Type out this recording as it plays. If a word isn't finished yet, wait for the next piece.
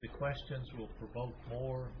The questions will provoke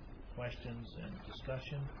more questions and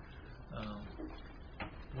discussion.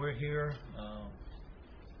 We're here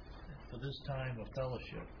for this time of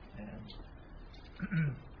fellowship,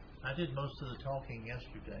 and I did most of the talking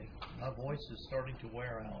yesterday. My voice is starting to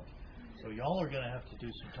wear out, so y'all are going to have to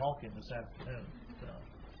do some talking this afternoon.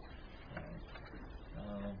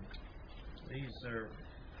 These are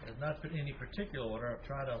not in any particular order.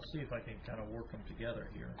 I'll see if I can kind of work them together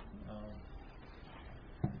here.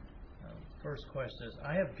 First question is,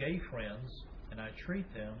 I have gay friends and I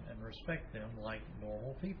treat them and respect them like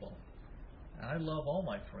normal people. And I love all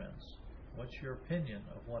my friends. What's your opinion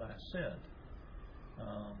of what I said?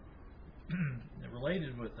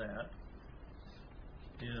 Related with that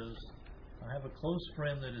is, I have a close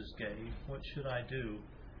friend that is gay. What should I do?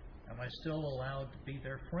 Am I still allowed to be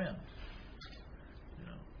their friend?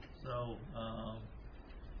 So I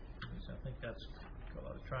think that's, I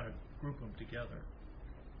was trying to group them together.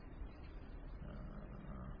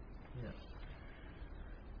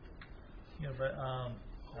 But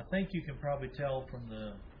I think you can probably tell from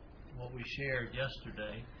what we shared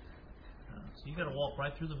yesterday. So you got to walk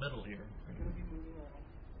right through the middle here.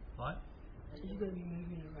 What? You're going to be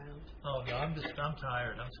moving around. Oh no, I'm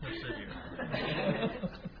tired. I'm just going to sit here.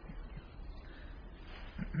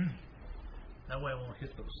 That way I won't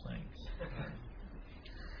hit those things.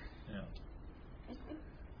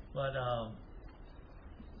 But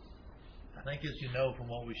I think, as you know from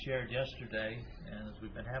what we shared yesterday, and as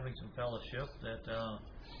we've been having some fellowship, that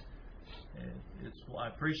I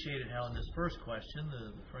appreciated how in this first question,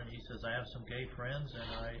 the friend, he says, I have some gay friends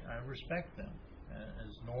and I respect them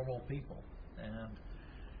as normal people, and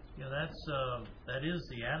that is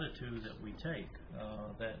the attitude that we take,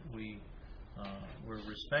 that we're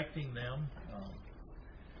respecting them,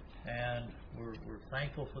 and we're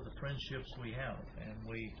thankful for the friendships we have, and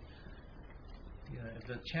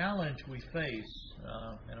the challenge we face,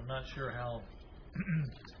 and I'm not sure how,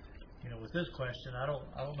 with this question, I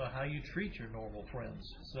don't know how you treat your normal friends.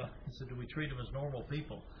 So do we treat them as normal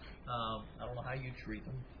people? I don't know how you treat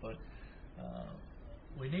them, but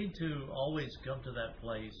we need to always come to that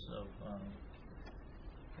place of,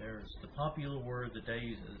 there's the popular word, the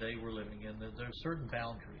day we're living in, there's certain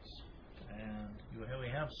boundaries, and we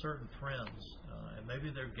have certain friends, and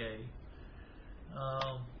maybe they're gay,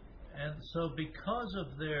 and so because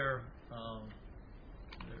of they're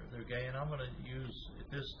gay, and I'm going to use at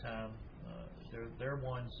this time, they're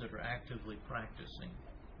ones that are actively practicing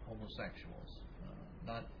homosexuals,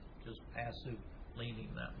 not just passive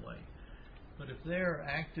leaning that way. But if they're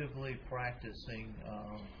actively practicing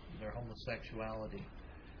their homosexuality,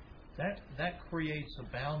 that creates a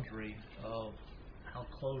boundary of how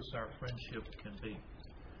close our friendship can be,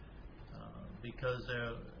 because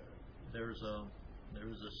there's a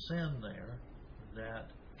sin there that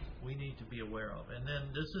we need to be aware of. And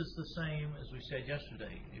then this is the same as we said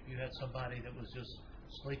yesterday. If you had somebody that was just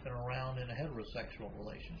sleeping around in a heterosexual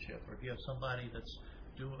relationship, or if you have somebody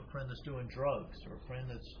a friend that's doing drugs, or a friend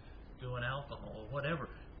that's doing alcohol, or whatever,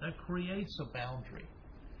 that creates a boundary.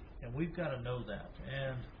 And we've got to know that.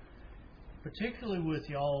 And particularly with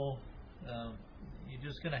y'all, you're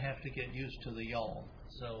just going to have to get used to the y'all.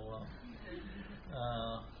 So,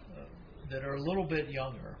 that are a little bit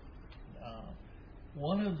younger.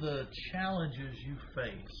 One of the challenges you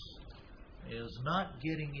face is not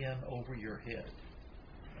getting in over your head,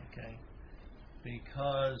 okay?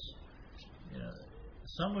 Because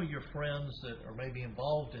some of your friends that are maybe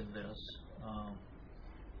involved in this,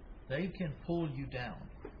 they can pull you down.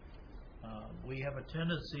 We have a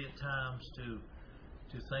tendency at times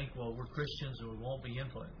to think, well, we're Christians and we won't be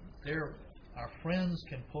influenced. Our friends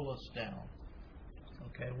can pull us down.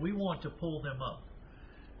 Okay, we want to pull them up.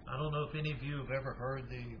 I don't know if any of you have ever heard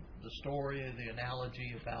the story or the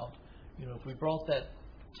analogy about, if we brought that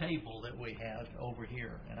table that we had over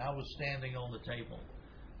here, and I was standing on the table,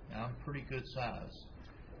 and I'm pretty good size,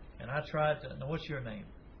 and I tried to, now what's your name?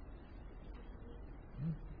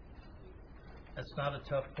 That's not a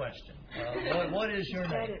tough question. What is your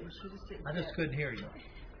name? I just couldn't hear you.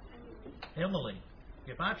 Emily.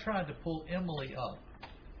 If I tried to pull Emily up,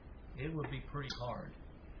 it would be pretty hard.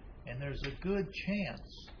 And there's a good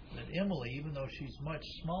chance that Emily, even though she's much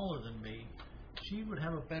smaller than me, she would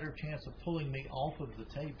have a better chance of pulling me off of the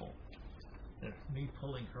table than me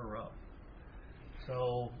pulling her up.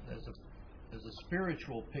 So there's a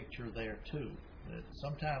spiritual picture there too. That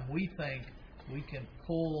sometimes we think we can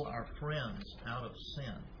pull our friends out of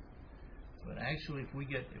sin, but actually, if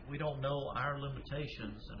we don't know our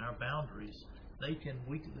limitations and our boundaries, we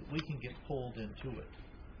can get pulled into it.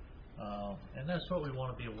 And that's what we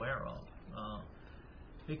want to be aware of.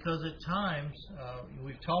 Because at times,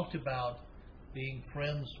 we've talked about being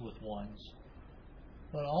friends with ones,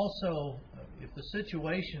 but also if the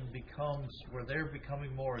situation becomes where they're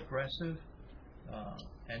becoming more aggressive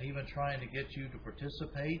and even trying to get you to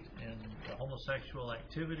participate in the homosexual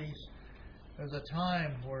activities, there's a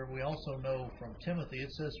time where we also know from Timothy,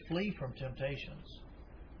 it says flee from temptations.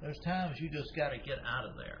 There's times you just got to get out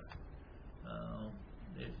of there.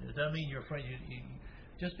 It doesn't mean you're a friend.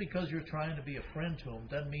 Just because you're trying to be a friend to them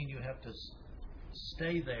doesn't mean you have to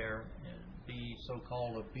stay there and be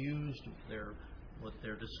so-called abused with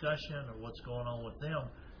their discussion or what's going on with them.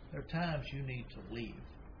 There are times you need to leave.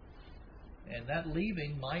 And that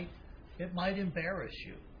leaving might embarrass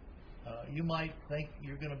you. You might think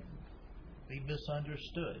you're going to be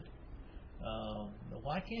misunderstood.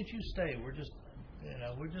 Why can't you stay? We're just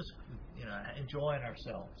enjoying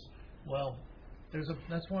ourselves. Well,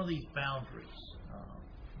 that's one of these boundaries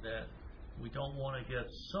that we don't want to get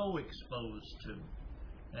so exposed to,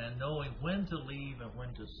 and knowing when to leave and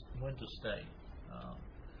when to stay.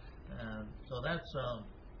 And so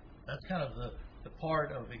that's kind of the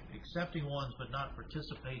part of accepting ones but not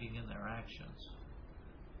participating in their actions.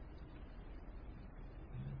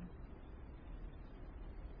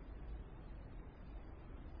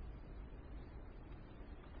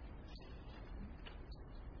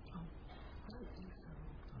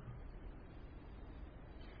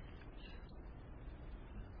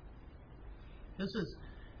 This is,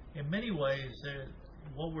 in many ways,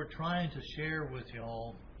 what we're trying to share with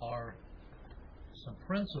y'all are some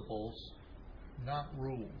principles, not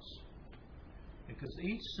rules. Because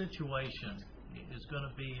each situation is going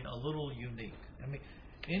to be a little unique. I mean,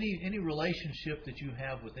 any relationship that you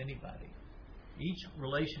have with anybody, each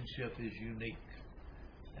relationship is unique.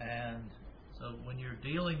 And so when you're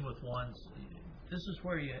dealing with ones, this is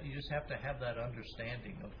where you just have to have that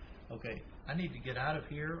understanding of, okay, I need to get out of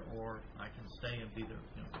here, or I can stay and be there.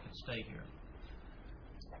 I can stay here.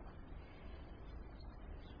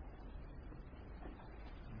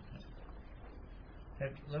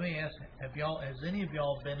 Okay. Let me ask: has any of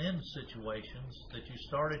y'all been in situations that you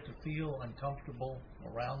started to feel uncomfortable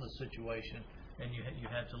around the situation, and you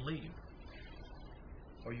had to leave,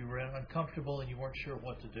 or you were uncomfortable and you weren't sure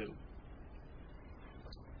what to do?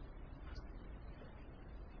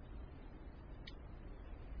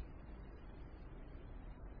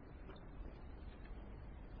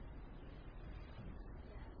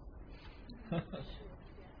 Okay.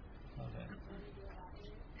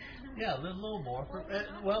 Yeah, a little more.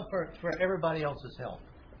 For everybody else's health.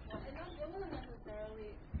 It wasn't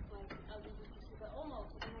necessarily like LGBT, but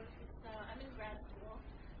almost. I'm in grad school,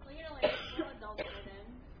 so we're adults by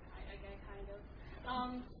then. I get kind of.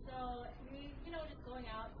 So we, just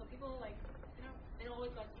going out. So people they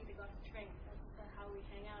always got to eat, they got to drink. That's how we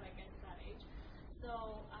hang out, I guess, at that age.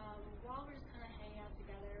 So while we're just kind of hanging out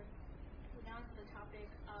together, we're down to the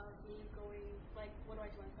topic of me going, what do I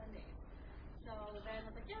do on Sundays? So then I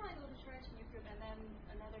was like, I go to church and youth group, and then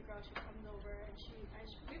another girl, she comes over, and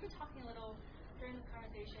we've been talking a little during this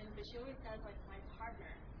conversation, but she always says, my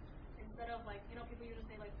partner, instead of, people usually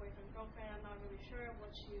say, boyfriend, girlfriend. I'm not really sure what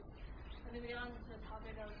she's, and then we get on to the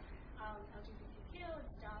topic of LGBTQ and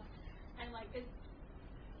stuff, and,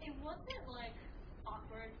 it wasn't,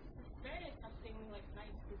 awkward. It's very accepting,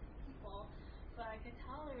 nice group of people, but I could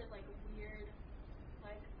tell there was, weird,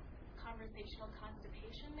 conversational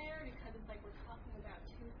constipation there, because it's we're talking about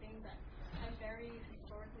two things that have very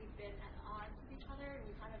historically been at odds with each other, and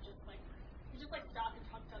we kind of just we just stopped and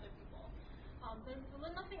talked to other people. So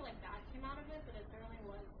nothing like that came out of it, but it certainly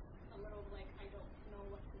was a little I don't know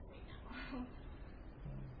what to say now.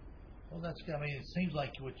 Well, it seems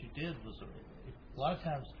like what you did was a lot of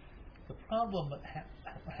times the problem that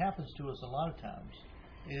happens to us a lot of times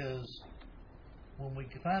is when we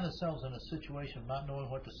find ourselves in a situation of not knowing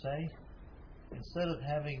what to say, instead of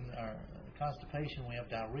having our constipation, we have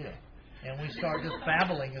diarrhea. And we start just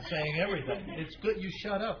babbling and saying everything. It's good you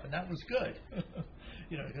shut up, and that was good.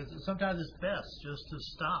 Because sometimes it's best just to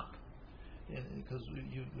stop. Because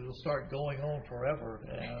you'll start going on forever,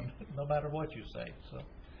 and no matter what you say. So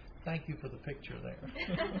thank you for the picture there.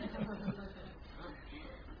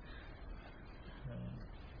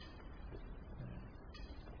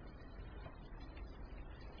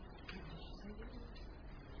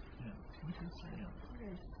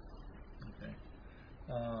 Okay.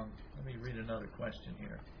 Let me read another question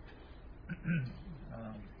here.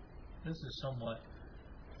 This is somewhat.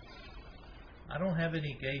 I don't have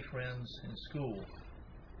any gay friends in school,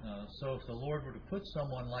 so if the Lord were to put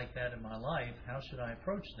someone like that in my life, how should I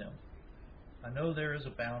approach them? I know there is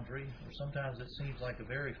a boundary, or sometimes it seems like a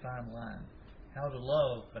very fine line. how to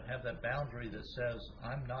love, but have that boundary that says,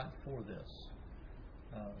 I'm not for this.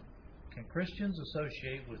 Can Christians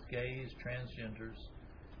associate with gays, transgenders?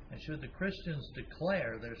 And should the Christians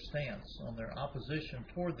declare their stance on their opposition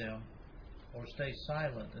toward them or stay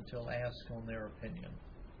silent until asked on their opinion?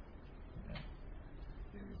 Okay.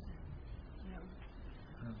 Where is it? No.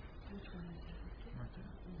 Which one is it? Right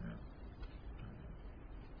there.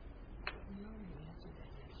 We already answered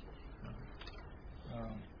that yesterday.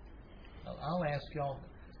 I'll ask y'all,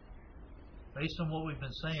 based on what we've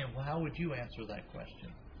been saying, well, how would you answer that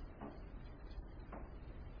question?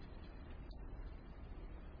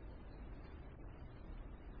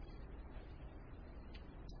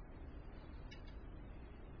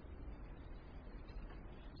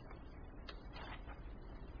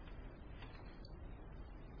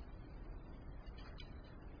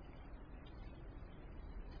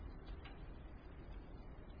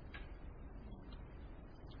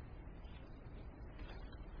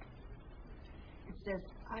 It says,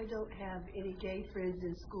 I don't have any gay friends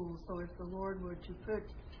in school, so if the Lord were to put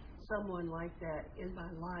someone like that in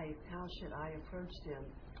my life, how should I approach them?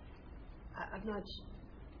 I've not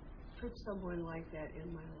put someone like that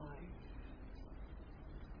in my life.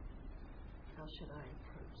 How should I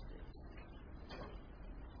approach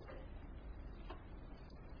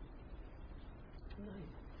them?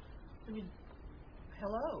 I mean,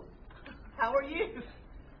 hello. How are you?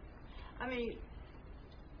 I mean,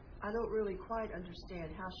 I don't really quite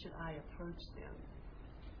understand. How should I approach them?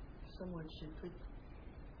 Someone should put.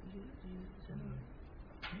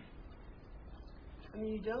 I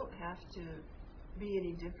mean, you don't have to be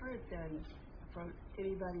any different than from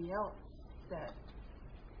anybody else that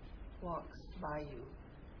walks by you,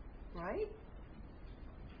 right?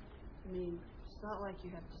 I mean, it's not like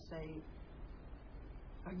you have to say,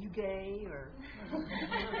 "Are you gay?" or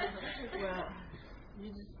well, you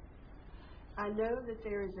just. I know that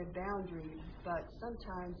there is a boundary, but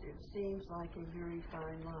sometimes it seems like a very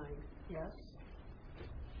fine line. Yes?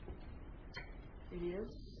 It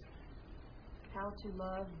is. How to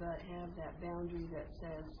love, but have that boundary that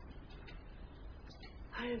says,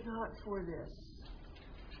 I am not for this.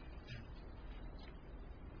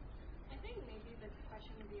 I think maybe the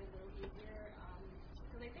question would be a little easier,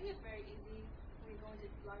 because I think it's very easy when you go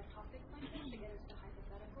into large topics like this to get into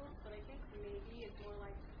hypotheticals, but I think maybe it's more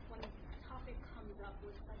like when a topic comes up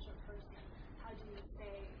with such a person, how do you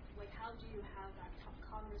say, like, how do you have that tough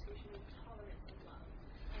conversation with tolerance and love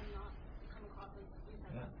and not come across as, you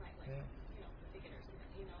said last night, like, you know, a bigot or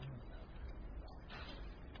something, you know? So.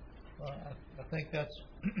 Well, I think that's,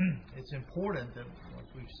 it's important that, like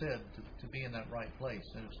we've said, to be in that right place.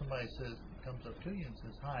 And if somebody comes up to you and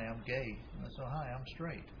says, hi, I'm gay, and I say, hi, I'm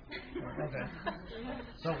straight. Okay.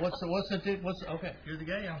 So okay, you're the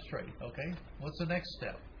gay, I'm straight. Okay. What's the next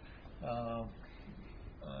step?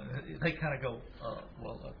 They kind of go,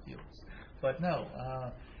 but no,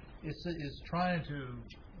 it's trying to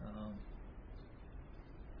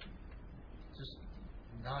just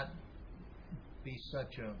not be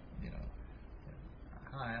such a,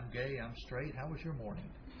 hi, I'm gay, I'm straight, how was your morning?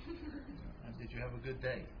 Did you have a good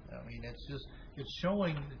day? I mean, it's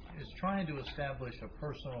trying to establish a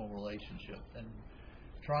personal relationship and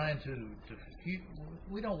trying to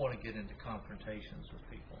we don't want to get into confrontations with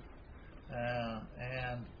people.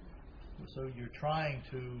 And so you're trying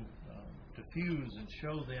to diffuse and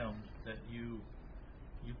show them that you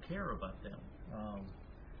care about them.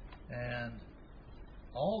 And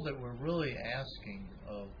all that we're really asking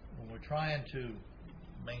of when we're trying to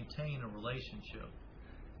maintain a relationship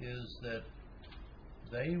is that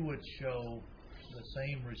they would show the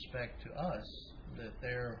same respect to us that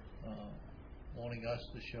they're wanting us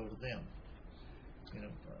to show to them.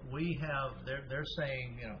 They're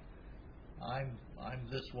saying, I'm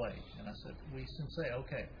this way, and I said, we can say,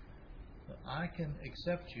 okay, I can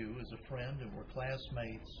accept you as a friend, and we're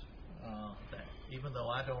classmates, that even though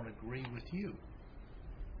I don't agree with you.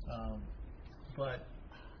 But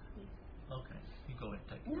okay, you go ahead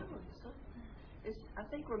and take it. No, I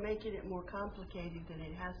think we're making it more complicated than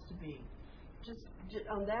it has to be. Just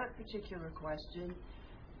on that particular question,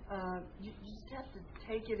 you just have to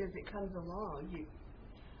take it as it comes along.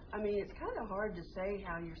 I mean, it's kind of hard to say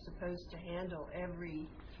how you're supposed to handle every,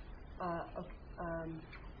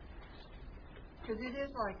 because it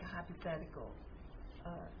is like a hypothetical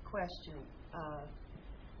question.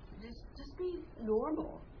 Just be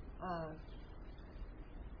normal.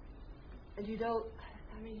 And you don't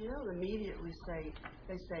immediately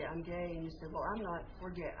they say, I'm gay, and you say, well, I'm not for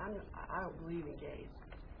gay. I don't believe in gays.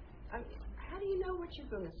 How do you know what you're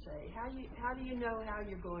going to say? How do you know how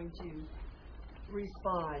you're going to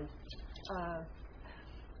respond?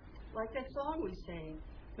 like that song we sang,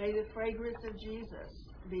 may the fragrance of Jesus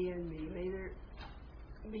be in me. May there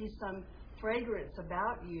be some fragrance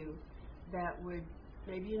about you that would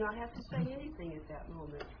maybe you not have to say anything at that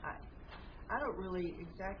moment. I don't really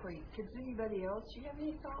exactly. Does anybody else? Do you have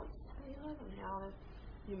any thoughts, Leila, on how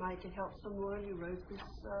you might could help someone who wrote this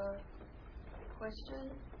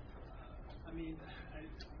question?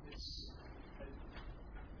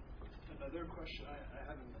 Another question. I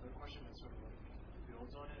have another question that sort of like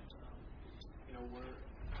builds on it.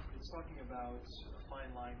 It's talking about a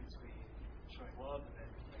fine line between showing love and then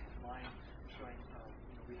a line showing,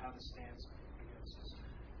 we have a stance against this.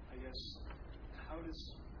 I guess,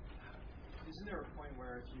 isn't there a point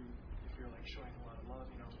where if you're like showing a lot of love,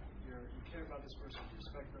 you care about this person, you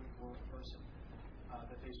respect them for a person,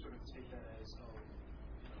 that they sort of take that as, you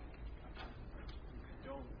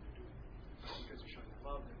condone what they're doing because you're showing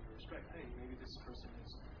love and you respect. Hey, maybe this person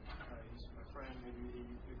is he's my friend, maybe he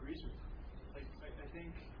agrees with me. Like I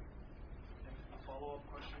think a follow-up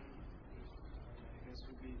question, I guess,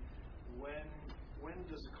 would be when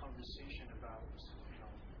does a conversation about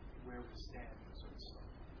where we stand sort of start?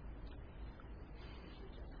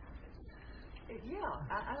 Yeah,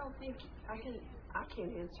 I don't think I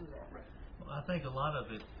can't answer that. Right. Well, I think a lot of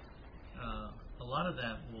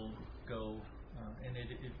that will go, and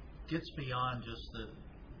it gets beyond just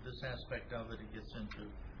this aspect of it. It gets into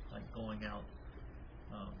like going out,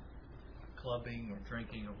 clubbing or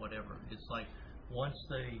drinking or whatever. It's like once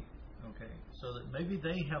so that maybe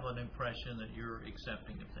they have an impression that you're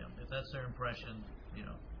accepting of them. If that's their impression,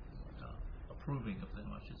 approving of them,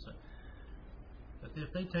 I should say. But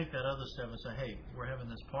if they take that other step and say, hey, we're having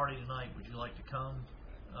this party tonight, would you like to come?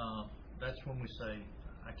 That's when we say,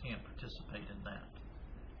 I can't participate in that.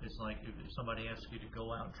 It's like if somebody asks you to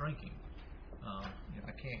go out drinking,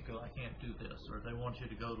 I can't go, I can't do this. Or they want you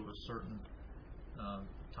to go to a certain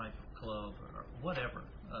type of club or whatever.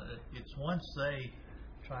 It's once they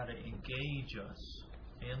try to engage us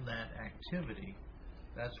in that activity,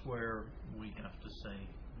 that's where we have to say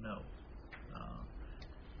no.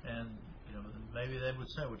 And maybe they would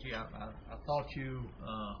say, well, gee, I thought you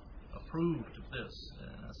approved of this.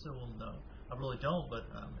 And I said, well, no, I really don't, but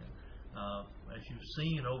as you've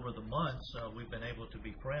seen over the months, we've been able to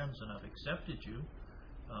be friends and I've accepted you,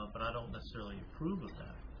 but I don't necessarily approve of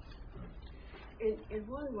that. In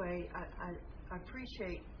one way, I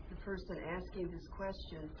appreciate the person asking this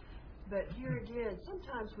question, but here again,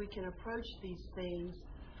 sometimes we can approach these things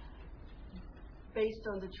based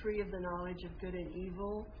on the tree of the knowledge of good and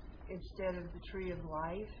evil instead of the tree of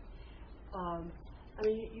life.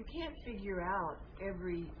 You can't figure out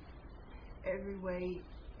every way,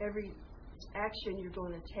 every action you're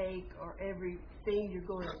going to take or everything you're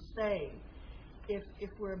going to say. If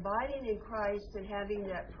we're abiding in Christ and having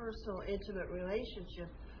that personal, intimate relationship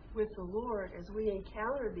with the Lord, as we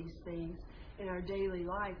encounter these things in our daily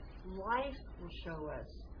life, life will show us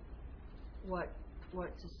what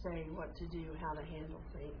to say, what to do, how to handle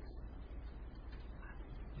things.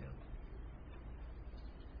 Yeah.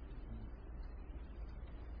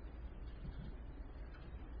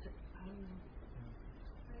 I don't know.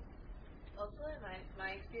 Also, in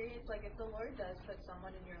my experience, like if the Lord does put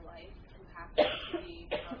someone in your life who happens to be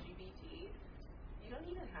LGBT, you don't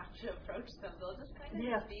even have to approach them. They'll just kind of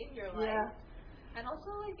just be in your life. Yeah. And also,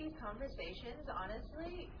 like these conversations,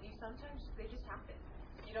 honestly, they just happen.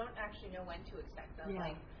 You don't actually know when to expect them. Yeah.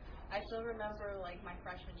 Like, I still remember, like, my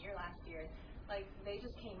freshman year last year, like, they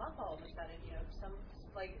just came up all of a sudden,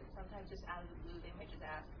 sometimes just out of the blue, they might just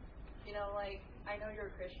ask, like, I know you're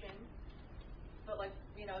a Christian, but, like,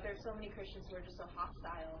 there's so many Christians who are just so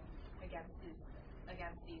hostile against these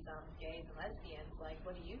gays and lesbians. Like,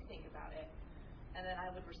 what do you think about it? And then I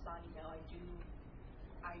would respond, I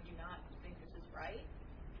do not think this is right,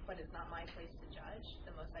 but it's not my place to judge.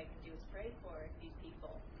 The most I can do is pray for these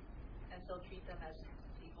people and still treat them as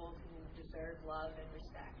people who deserve love and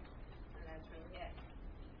respect. And that's really it.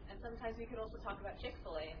 And sometimes we could also talk about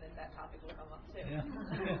Chick-fil-A, and then that topic will come up too.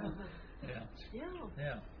 Yeah.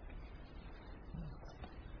 Yeah.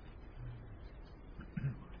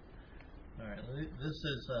 All right. This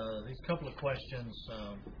is these couple of questions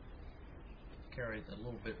carry it a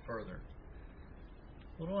little bit further.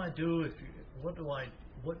 What do I do if you? What do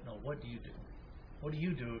you do? What do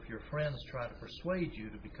you do if your friends try to persuade you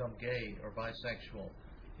to become gay or bisexual,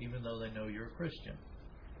 even though they know you're a Christian?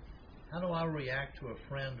 How do I react to a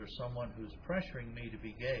friend or someone who's pressuring me to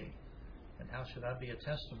be gay? And how should I be a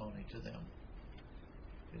testimony to them?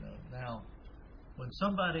 Now, when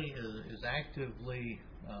somebody is actively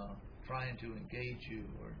trying to engage you,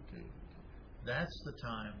 that's the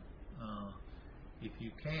time if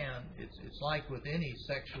you can, it's like with any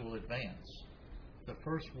sexual advance. The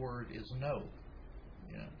first word is no.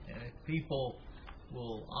 You know, and if people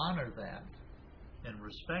will honor that and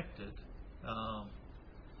respect it,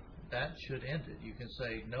 that should end it. You can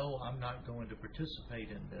say, no, I'm not going to participate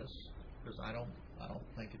in this because I don't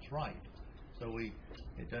think it's right. So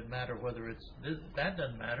it doesn't matter whether that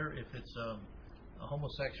doesn't matter if it's a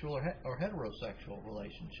homosexual or heterosexual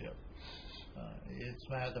relationship.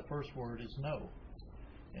 The first word is no.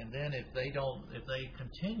 And then if they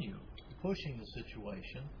continue pushing the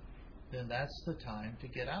situation, then that's the time to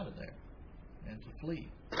get out of there and to flee.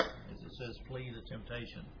 As it says, flee the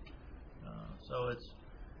temptation. So it's,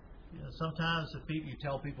 sometimes if you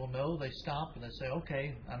tell people no, they stop and they say,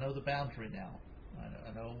 okay, I know the boundary now.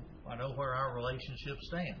 I know where our relationship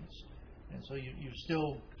stands. And so you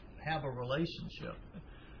still have a relationship.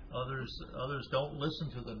 Others don't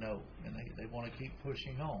listen to the no, and they want to keep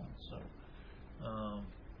pushing on. So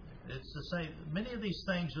it's the same. Many of these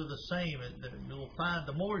things are the same. You'll find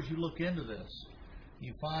the more as you look into this,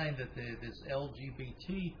 you find that this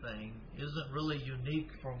LGBT thing isn't really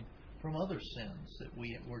unique from other sins that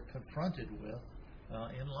we're confronted with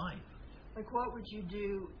in life. Like, what would you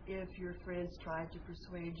do if your friends tried to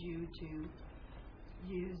persuade you to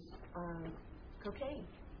use cocaine?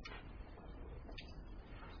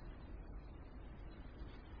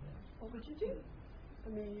 What would you do? I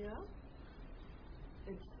mean,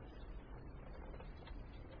 it's...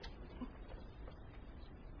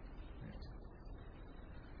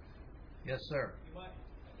 Yes, sir. Can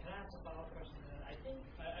I ask a follow-up question? I think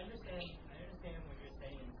I understand what you're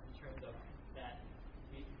saying in terms of that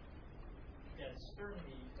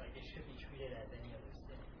certainly like it should be treated as any other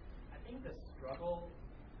sin. I think the struggle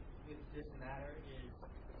with this matter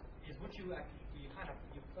is what you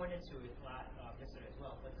pointed to it yesterday as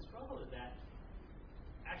well. But the struggle is that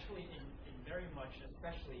actually in very much,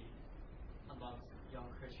 especially amongst young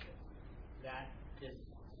Christians, that this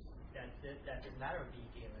matter of being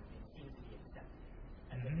gay and lesbian seems to be accepted,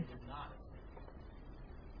 and that it is not a sin,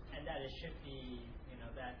 and that it should be,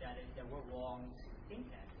 that we're wrong to think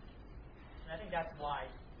that. And I think that's why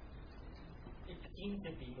it seems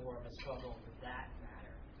to be more of a struggle with that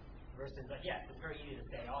matter versus, yes, it's very easy to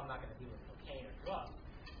say, oh, I'm not going to deal with cocaine or drugs,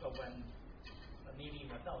 but when maybe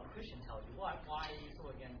a fellow Christian tells you, why are you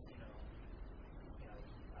so against,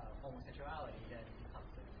 homosexuality, then it becomes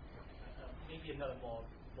maybe another ball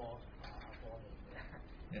there.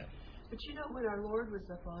 Yeah. But when our Lord was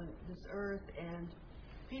up on this earth and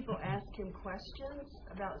people asked him questions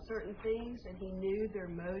about certain things and he knew their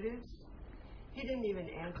motives, he didn't even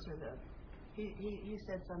answer them. He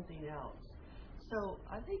said something else. So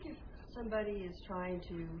I think if somebody is trying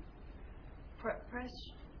to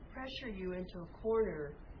pressure you into a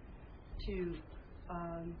corner to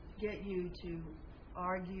get you to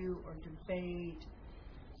argue or debate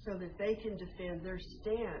so that they can defend their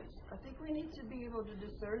stance, I think we need to be able to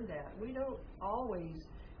discern that. We don't always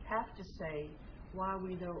have to say why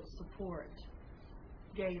we don't support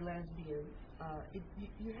gay, lesbian.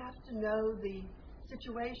 You have to know the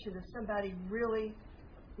situation. If somebody really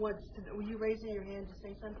wants to, were you raising your hand to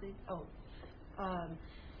say something?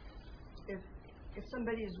 If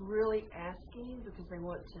somebody is really asking because they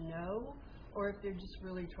want to know, or if they're just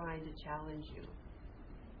really trying to challenge you.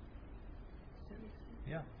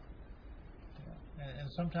 Yeah. And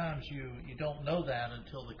sometimes you don't know that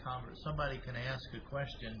until somebody can ask a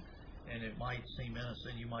question and it might seem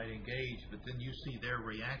innocent, you might engage, but then you see their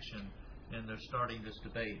reaction and they're starting this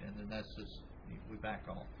debate, and then that's just, we back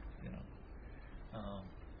off,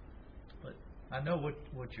 But I know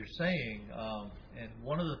what you're saying, and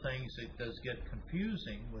one of the things that does get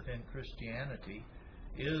confusing within Christianity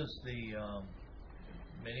is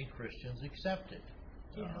many Christians accept it.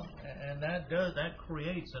 And that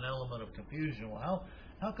creates an element of confusion. Well,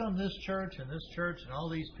 how come this church and all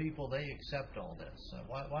these people, they accept all this?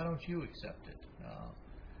 Why don't you accept it?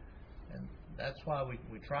 And that's why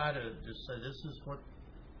we try to just say this is what,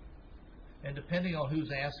 and depending on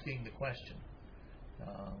who's asking the question,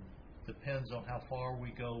 depends on how far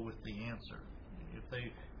we go with the answer. If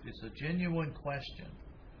it's a genuine question,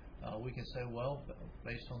 we can say, well,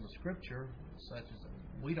 based on the scripture, such as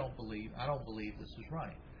I don't believe this is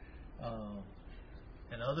right.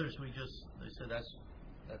 And others, they say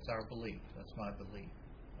that's our belief. That's my belief.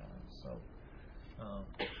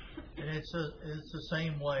 And it's the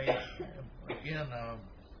same way. Again,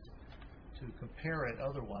 to compare it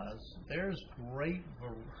otherwise, there's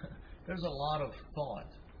a lot of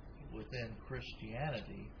thought within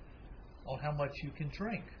Christianity on how much you can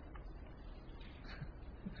drink.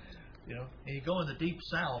 And you go in the deep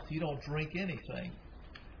south, you don't drink anything.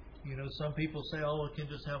 some people say, oh, I can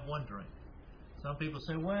just have one drink. Some people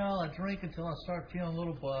say, well, I drink until I start feeling a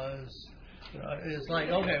little buzz. It's like,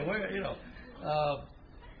 okay,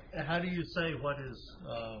 how do you say what is?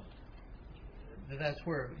 That's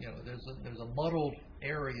where there's a muddled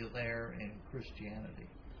area there in Christianity,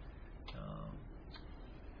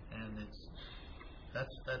 and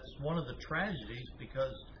that's one of the tragedies,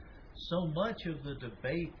 because so much of the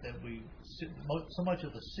debate so much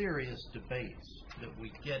of the serious debates that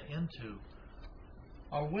we get into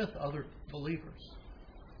are with other believers.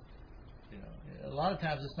 A lot of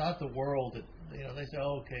times it's not the world that they say,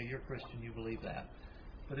 oh, okay, you're Christian, you believe that,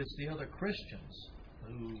 but it's the other Christians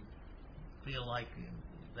who feel like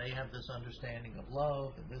they have this understanding of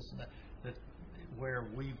love and this and that where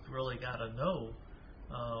we've really got to know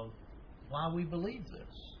why we believe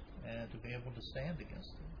this and to be able to stand against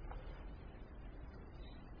it.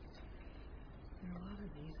 There are a lot of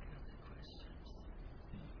these kinds of questions.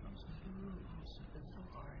 It's so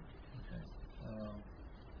hard. Okay.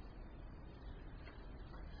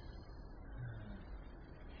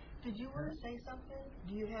 Did you want to say something?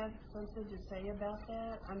 Do you have something to say about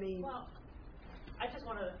that? I mean, well, I just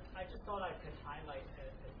thought I could highlight a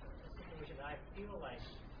situation that I feel like,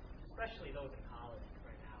 especially those in college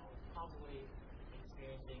right now, probably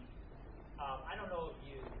experiencing. I don't know if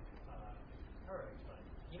you heard, but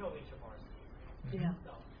HRC. yeah.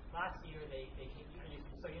 So last year they came,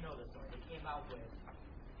 so you know the story. They came out with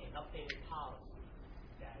an updated policy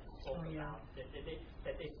that spoke about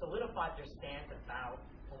that they solidified their stance about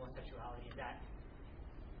homosexuality. That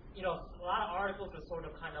a lot of articles are sort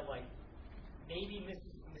of kind of like maybe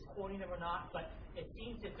misquoting them or not, but it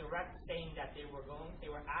seems to direct saying that they were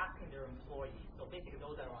asking their employees, so basically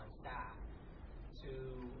those that are on staff, to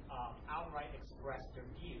outright express their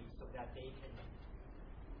views so that they can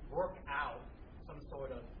work out some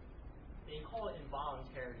sort of, they call it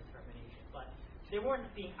involuntary termination, but they weren't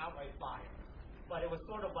being outright fired. But it was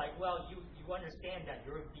sort of like, well, you understand that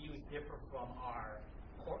your views differ from our,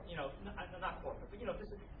 not corporate, but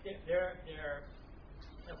this is their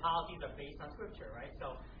policies are based on scripture, right?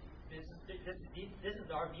 So this is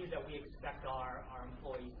our view that we expect our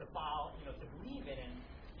employees to follow, to believe in, and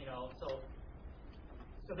so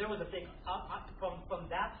there was a big from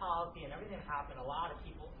that policy and everything that happened. A lot of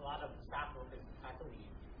staff workers had to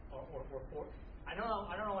leave, or I don't know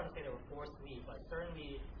want to say they were forced to leave, but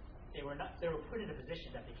certainly they were put in a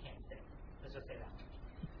position that they can't stay. Let's just say that.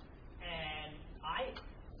 And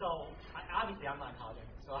obviously I'm not in college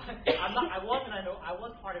anymore, so I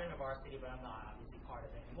was part of InterVarsity, but I'm not obviously part of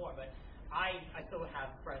it anymore. But I still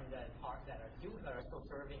have friends that are still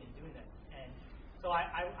serving and doing that. And so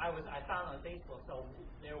I found on Facebook. So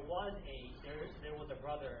there was a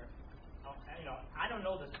brother. I don't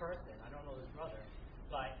know this person. I don't know this brother,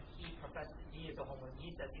 but he says he's a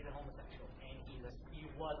homosexual, and he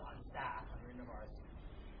was on staff on InterVarsity.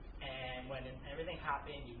 And when everything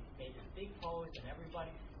happened, he made this big post, and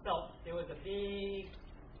everybody. So there was a big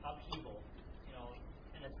upheaval,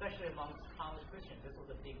 and especially amongst college Christians, this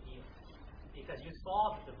was a big deal because you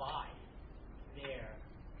saw the divide there,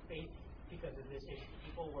 because of this issue.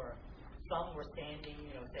 Some were standing,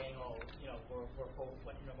 saying, "Oh, we're for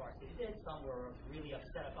what InterVarsity did." Some were really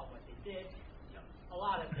upset about what they did. A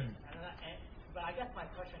lot of things. But I guess my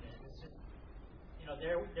question is just,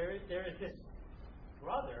 there is this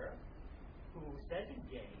brother who says he's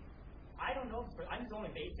gay. I don't know. I'm just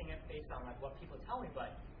only basing it based on like what people tell me,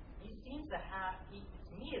 but he seems to have.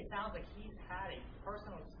 To me, it sounds like he's had a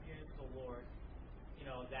personal experience with the Lord.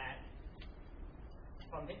 That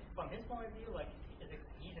from his point of view, like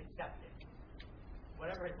he's accepted,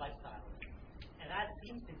 whatever his lifestyle is, and that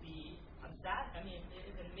seems to be. I'm sad. I mean,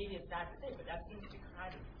 maybe it's sad to say, but that seems to be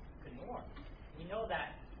kind of the norm. We know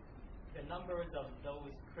that the numbers of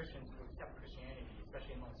those Christians who accept Christianity,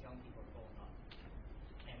 especially amongst young people, are going up,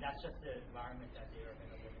 and that's just the environment that they are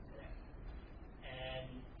going to live in today.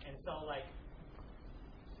 And so like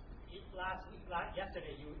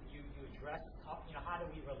yesterday, you addressed how do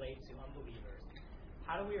we relate to unbelievers?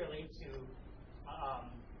 How do we relate to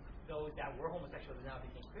those that were homosexuals and now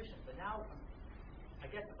became Christians? But now, I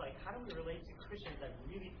guess it's like, how do we relate to Christians that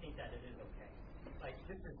really think that it is okay? Like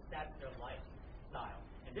that's their lifestyle,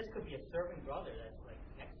 and this could be a serving brother that's like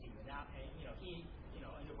next to you now, and he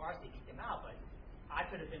in the varsity kicked him out, but I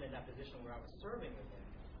could have been in that position where I was serving with him,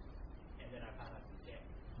 and then I found out he's gay.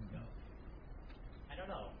 No. I don't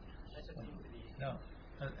know. That just seems to be. No.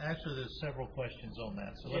 Actually, there's several questions on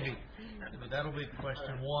that. So that'll be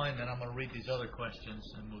question one, and I'm going to read these other questions,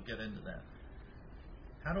 and we'll get into that.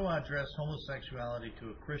 How do I address homosexuality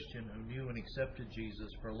to a Christian who knew and accepted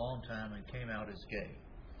Jesus for a long time and came out as gay?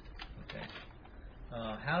 Okay.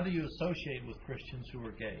 How do you associate with Christians who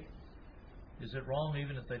are gay? Is it wrong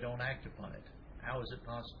even if they don't act upon it? How is it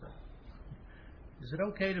possible? Is it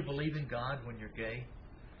okay to believe in God when you're gay?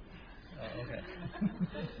 Okay.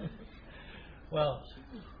 Well,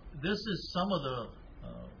 this is some of the,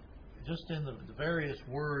 just in the various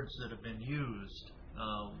words that have been used.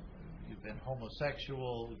 You've been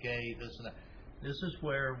homosexual, gay, this and that. This is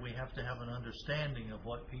where we have to have an understanding of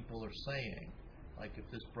what people are saying. Like if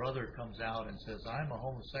this brother comes out and says, I'm a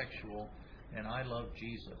homosexual and I love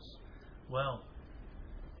Jesus. Well,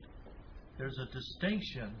 there's a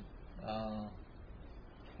distinction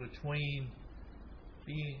between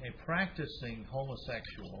being a practicing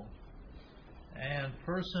homosexual and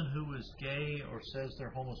person who is gay or says they're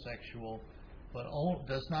homosexual but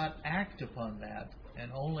does not act upon that and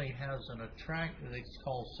only has an it's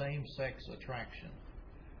called same-sex attraction.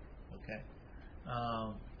 Okay?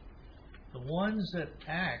 The ones that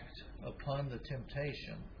act upon the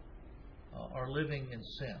temptation are living in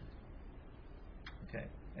sin. Okay?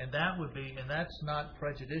 And that's not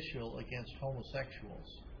prejudicial against homosexuals.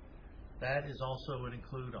 That is also would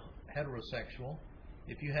include a heterosexual.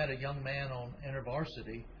 If you had a young man on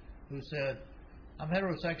InterVarsity who said, I'm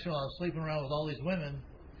heterosexual, I'm sleeping around with all these women,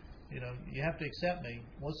 you have to accept me.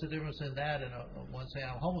 What's the difference in that and one saying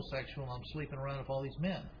I'm homosexual and I'm sleeping around with all these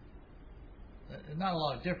men? There's not a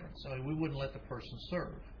lot of difference. I mean, we wouldn't let the person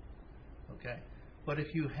serve. Okay? But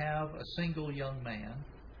if you have a single young man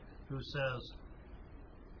who says,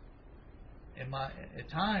 at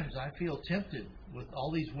times I feel tempted with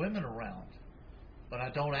all these women around, but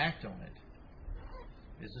I don't act on it,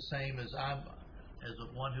 is the same as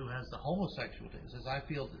one who has the homosexuality. It says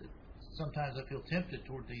sometimes I feel tempted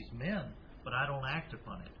toward these men, but I don't act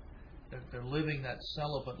upon it. They're living that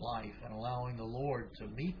celibate life and allowing the Lord to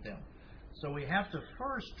meet them. So we have to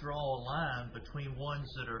first draw a line between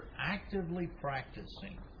ones that are actively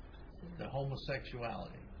practicing the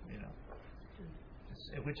homosexuality,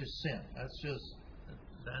 which is sin.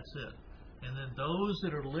 That's it. And then those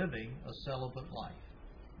that are living a celibate life.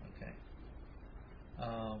 Okay.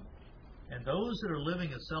 And those that are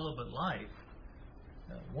living a celibate life,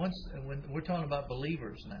 when we're talking about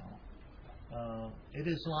believers now, it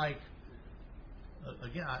is like,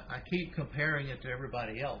 again, I keep comparing it to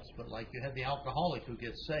everybody else, but like you have the alcoholic who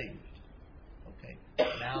gets saved. Okay.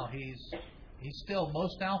 Now he's still,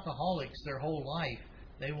 most alcoholics, their whole life,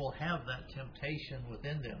 they will have that temptation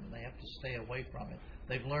within them, and they have to stay away from it.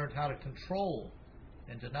 They've learned how to control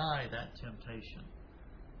and deny that temptation.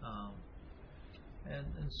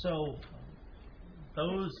 And so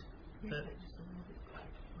those that...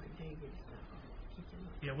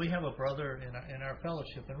 Yeah, we have a brother in our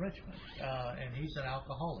fellowship in Richmond, and he's an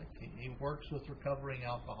alcoholic. He works with recovering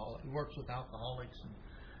alcoholics. He works with alcoholics,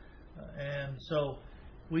 and so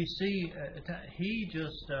we see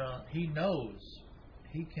he knows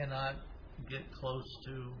he cannot get close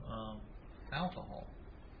to alcohol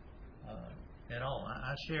at all.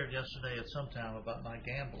 I shared yesterday at some time about my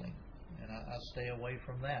gambling, and I stay away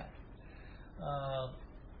from that.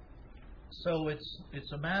 So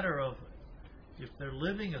it's a matter of, if they're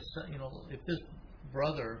living if this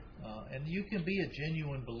brother, and you can be a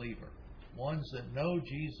genuine believer, ones that know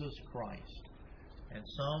Jesus Christ, and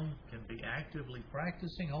some can be actively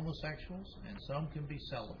practicing homosexuals, and some can be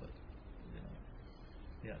celibate.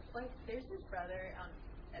 Yes. Like, there's this brother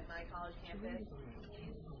at my college campus.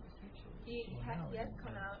 He has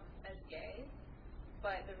come out as gay,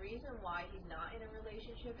 but the reason why he's not in a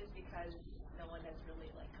relationship is because no one has really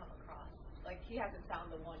come across. He hasn't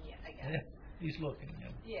found the one yet, I guess. Yeah, he's looking.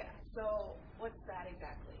 Yeah. So what's that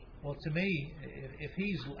exactly? Well, to me, if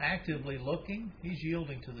he's actively looking, he's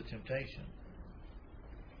yielding to the temptation.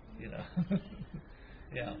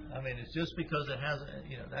 Yeah. I mean, it's just because it hasn't.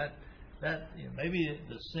 Maybe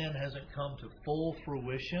the sin hasn't come to full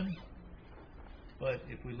fruition. But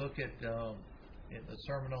if we look at the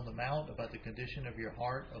Sermon on the Mount about the condition of your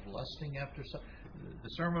heart of lusting after the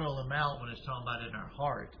Sermon on the Mount, when it's talking about in our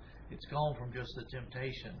heart, it's gone from just the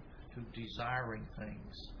temptation to desiring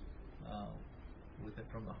things with it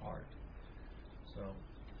from the heart. So,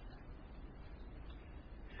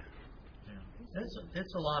 yeah,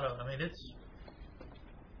 it's a lot of. I mean, it's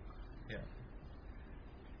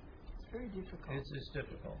very difficult. It's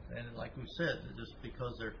difficult, and like we said, just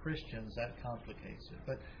because they're Christians, that complicates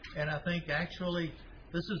it. And I think actually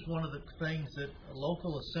this is one of the things that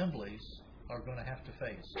local assemblies are going to have to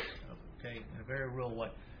face. Okay, in a very real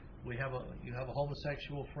way. You have a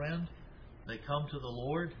homosexual friend. They come to the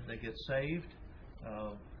Lord. They get saved.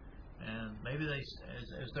 And maybe they,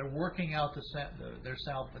 as they're working out the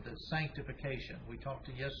sanctification, we talked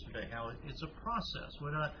to yesterday how it's a process.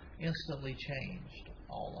 We're not instantly changed,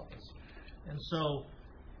 all of us. And so,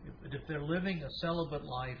 if they're living a celibate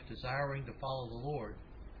life, desiring to follow the Lord,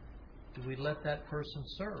 do we let that person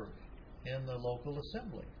serve in the local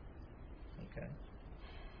assembly? Okay.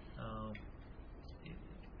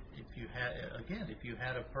 If you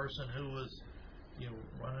had a person who was,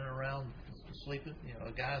 running around sleeping,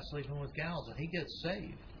 a guy sleeping with gals, and he gets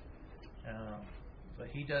saved, but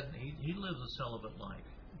he doesn't. He lives a celibate life.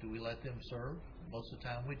 Do we let them serve? Most of the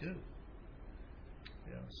time, we do.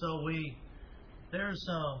 So there's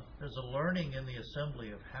a learning in the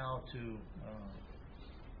assembly of how to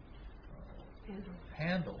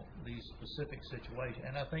handle these specific situations,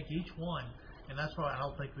 and I think each one, and that's why I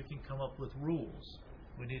don't think we can come up with rules.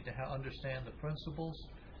 We need to understand the principles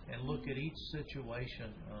and look at each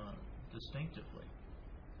situation distinctively.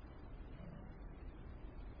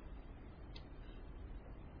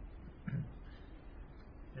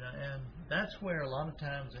 And that's where a lot of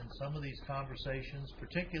times in some of these conversations,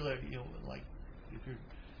 particularly, like if you're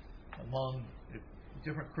if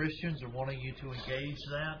different Christians are wanting you to engage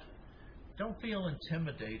that, don't feel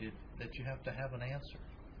intimidated that you have to have an answer.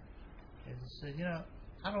 And say,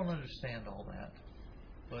 I don't understand all that,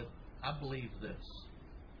 but I believe this.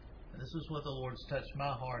 And this is what the Lord's touched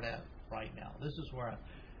my heart at right now. This is where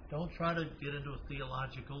don't try to get into a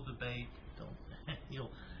theological debate. Don't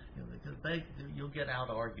you'll get out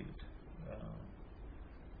argued.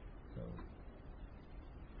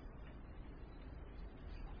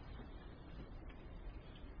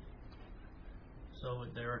 So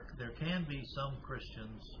there can be some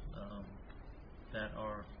Christians that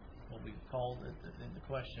are what we call in the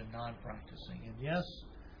question non-practicing. And yes,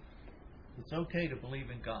 it's okay to believe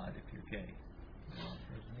in God if you're gay.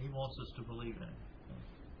 He wants us to believe in Him.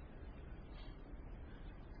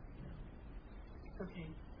 Okay,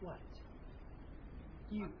 what?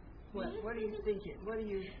 What are you thinking? What are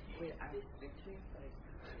you... Wait, I was thinking, what is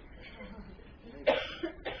it?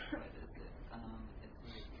 It's like,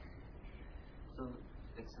 so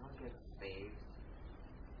if someone gets saved,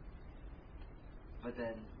 but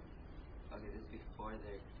then, okay, this is before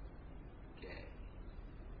they're gay,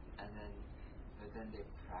 but then they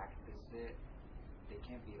practice it, they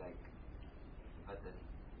can't be like, but then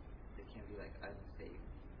they can't be like unsaved,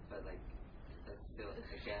 but like, that's still,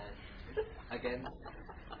 again,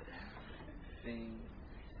 thing,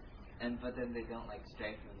 but then they don't like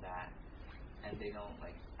stray from that, and they don't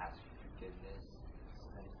like ask for forgiveness,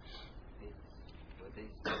 then would they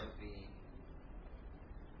still be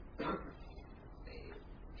saved?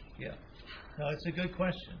 Yeah. No, it's a good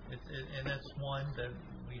question, and that's one that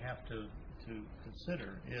we have to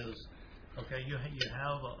consider is, okay, you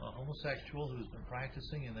have a homosexual who's been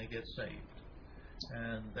practicing and they get saved.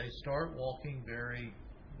 And they start walking very,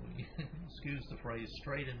 excuse the phrase,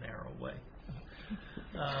 straight and narrow way.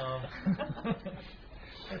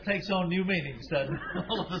 It takes on new meanings, doesn't it,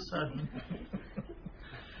 all of a sudden?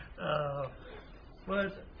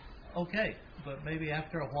 But maybe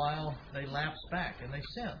after a while they lapse back and they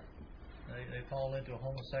sin. They fall into a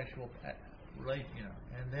homosexual,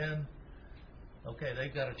 and then, okay,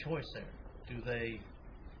 they've got a choice there. Do they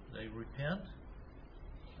repent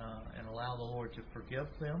and allow the Lord to forgive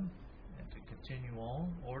them and to continue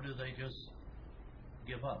on, or do they just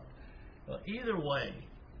give up? Either way,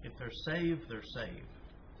 if they're saved, they're saved.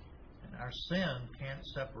 And our sin can't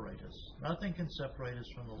separate us. Nothing can separate us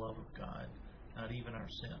from the love of God, not even our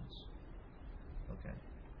sins. Okay?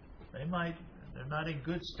 They're not in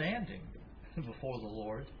good standing before the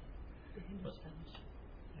Lord.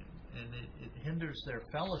 And it hinders their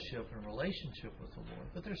fellowship and relationship with the Lord,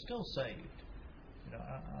 but they're still saved.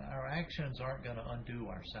 Our actions aren't going to undo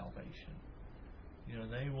our salvation.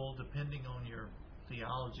 They will, depending on your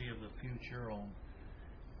theology of the future, on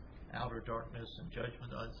outer darkness and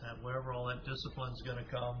judgment, wherever all that discipline is going to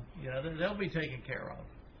come, they'll be taken care of.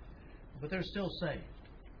 But they're still saved.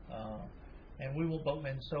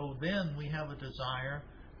 And so then we have a desire,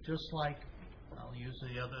 just like, I'll use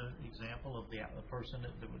the other example of the person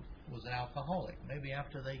that was an alcoholic. Maybe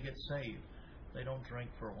after they get saved, they don't drink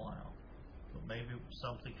for a while. But maybe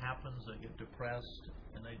something happens, they get depressed,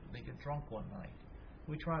 and they get drunk one night.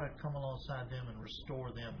 We try to come alongside them and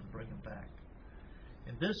restore them and bring them back.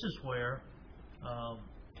 And this is where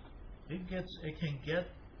it can get,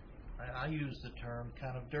 I use the term,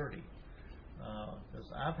 kind of dirty.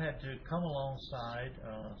 Because I've had to come alongside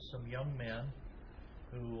some young men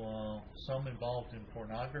who, some involved in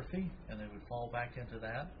pornography, and they would fall back into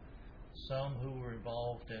that. Some who were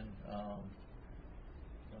involved in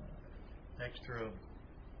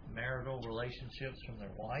marital relationships from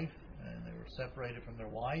their wife, and they were separated from their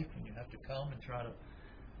wife, and you have to come and try to.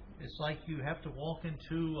 It's like you have to walk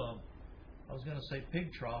into. I was going to say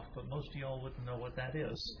pig trough, but most of y'all wouldn't know what that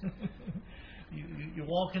is. You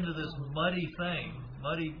walk into this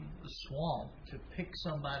muddy swamp to pick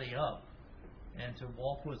somebody up and to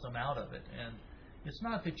walk with them out of it. And it's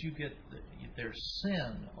not that you get their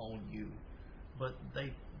sin on you, but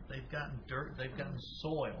they've gotten dirt, they've gotten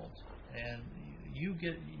soiled, and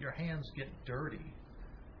your hands get dirty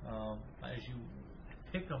as you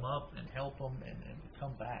pick them up and help them and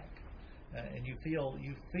come back, and you feel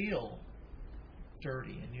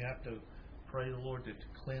dirty, and you have to pray the Lord to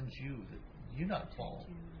cleanse you, that you not fall,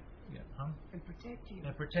 and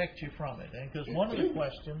protect you from it. And because one of the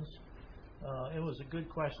questions, it was a good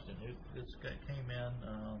question. It came in.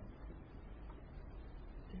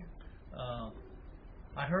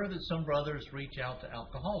 I heard that some brothers reach out to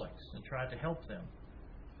alcoholics and try to help them,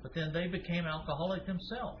 but then they became alcoholic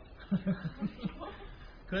themselves.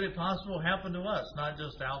 Could it possibly happen to us? Not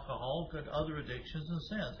just alcohol, but other addictions and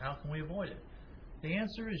sins. How can we avoid it? The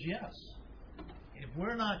answer is yes. If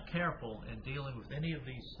we're not careful in dealing with any of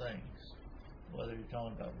these things, whether you're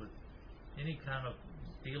talking about with any kind of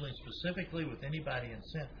dealing specifically with anybody in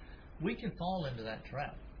sin, we can fall into that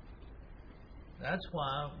trap. That's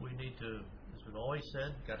why we need to, as we've always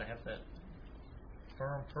said, got to have that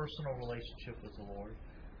firm personal relationship with the Lord,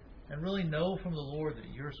 and really know from the Lord that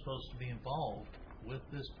you're supposed to be involved with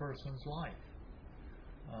this person's life,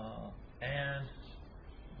 and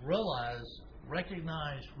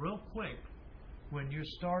recognize real quick when you're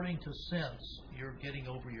starting to sense you're getting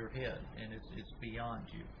over your head and it's beyond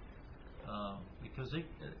you, because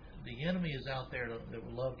the enemy is out there that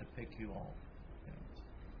would love to pick you off.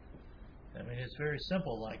 I mean, it's very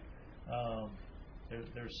simple. Like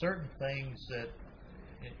there's certain things that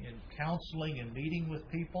in counseling and meeting with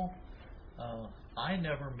people, I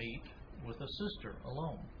never meet with a sister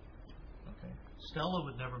alone. Okay, Stella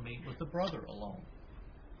would never meet with a brother alone.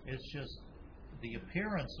 It's just the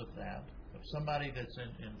appearance of that, of somebody that's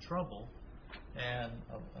in trouble, and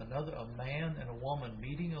a man and a woman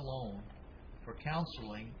meeting alone for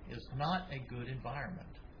counseling is not a good environment.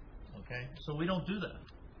 Okay, so we don't do that.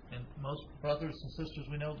 And most brothers and sisters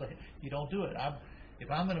we know that you don't do it.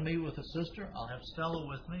 If I'm going to meet with a sister, I'll have Stella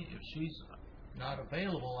with me. If she's not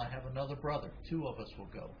available, I have another brother. 2 of us will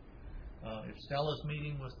go. If Stella's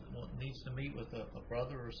needs to meet with a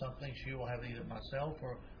brother or something, she will have either myself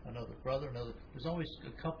or another brother. There's always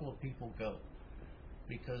a couple of people go,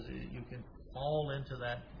 because you can fall into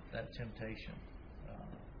that temptation.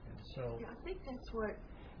 And so I think that's what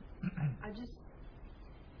I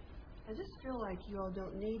just feel like you all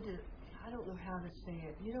don't need to. I don't know how to say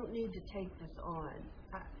it. You don't need to take this on.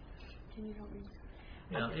 Can you help me?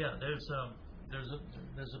 Yeah.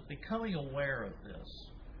 There's a becoming aware of this,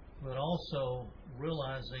 but also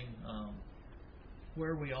realizing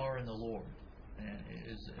where we are in the Lord. And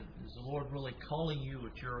is the Lord really calling you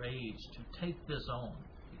at your age to take this on?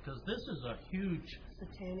 Because this is a huge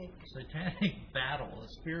satanic battle, a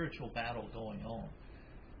spiritual battle going on.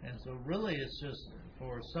 And so really it's just,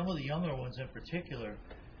 for some of the younger ones in particular,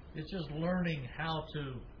 it's just learning how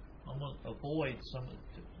to almost avoid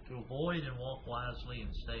to avoid and walk wisely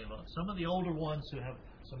and stay above. Some of the older ones who have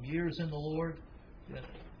some years in the Lord,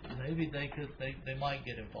 maybe they might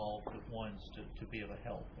get involved with ones to be of a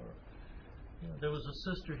help. Or there was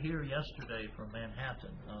a sister here yesterday from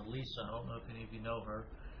Manhattan, Lisa. I don't know if any of you know her,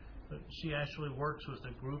 but she actually works with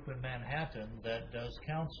a group in Manhattan that does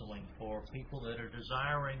counseling for people that are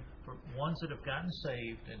desiring, for ones that have gotten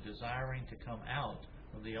saved and desiring to come out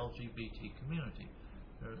of the LGBT community.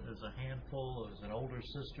 There's a handful. There's an older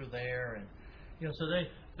sister there, and so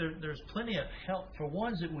there's plenty of help for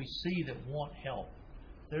ones that we see that want help.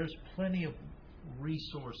 There's plenty of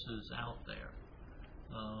resources out there,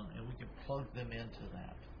 and we can plug them into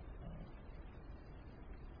that.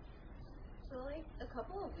 So, like, a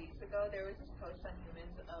couple of weeks ago, there was this post on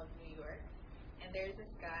Humans of New York, and there's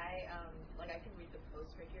this guy, I can read the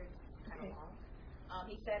post right here, it's kind of long.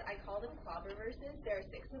 He said, I call them clobber verses. There are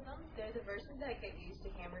 6 of them. They're the verses that get used to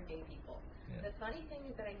hammer gay people. Yeah. The funny thing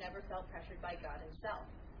is that I never felt pressured by God himself,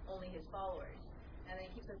 only his followers. And then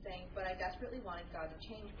he keeps on saying, but I desperately wanted God to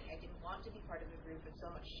change me. I didn't want to be part of a group with so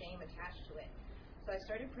much shame attached to it. So I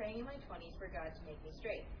started praying in my 20s for God to make me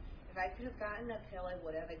straight. If I could have gotten uphill, I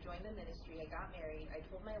would have. I joined the ministry. I got married. I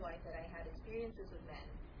told my wife that I had experiences with men.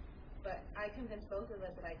 But I convinced both of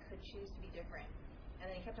us that I could choose to be different. And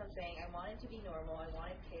then he kept on saying, I wanted to be normal. I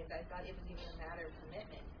wanted kids. I thought it was even a matter of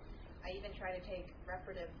commitment. I even tried to take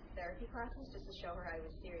reparative therapy classes just to show her I was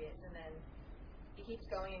serious. And then he keeps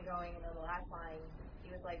going and going, and then the last line,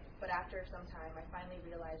 he was like, but after some time, I finally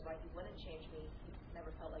realized why he wouldn't change me. He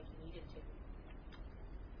never felt like he needed to.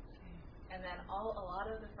 And then a lot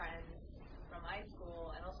of the friends from my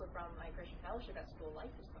school and also from my Christian fellowship at school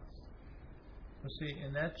like this post. Well, see,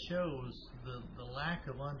 and that shows the lack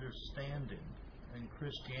of understanding in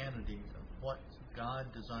Christianity of what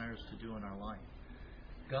God desires to do in our life.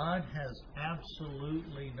 God has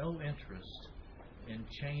absolutely no interest in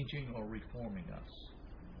changing or reforming us.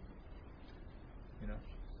 You know,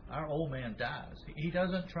 our old man dies. He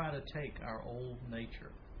doesn't try to take our old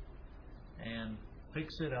nature and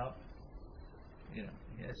fix it up. You know,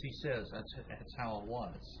 as he says, that's how it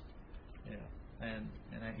was. You know, and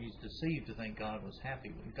he's deceived to think God was happy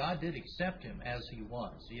with him. God did accept him as he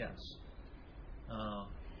was, yes.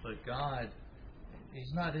 But God,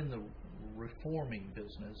 he's not in the reforming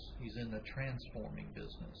business. He's in the transforming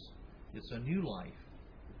business. It's a new life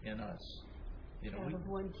in us. You know, out of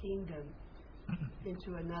one kingdom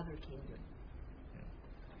into another kingdom.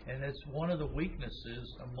 Yeah. And it's one of the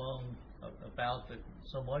weaknesses about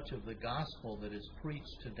so much of the gospel that is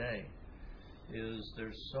preached today is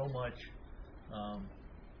there's so much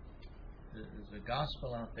there's a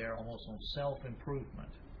gospel out there almost on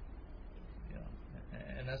self-improvement. You know,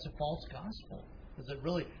 and that's a false gospel. Because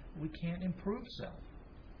we can't improve self.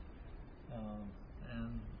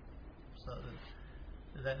 And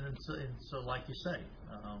so, like you say,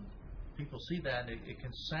 people see that it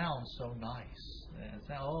can sound so nice. And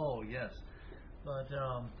say, oh yes, but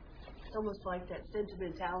it's almost like that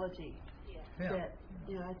sentimentality. Yeah. That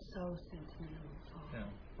it's so sentimental. Oh. Yeah.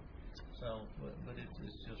 So, but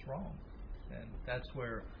it's just wrong, and that's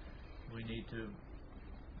where we need to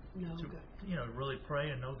really pray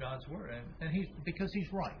and know God's word, and because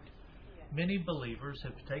he's right. Yeah. Many believers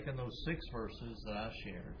have taken those 6 verses that I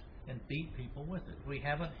shared and beat people with it. We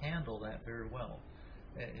haven't handled that very well.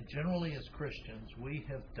 Generally, as Christians, we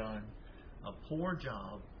have done a poor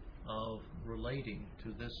job of relating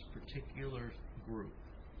to this particular group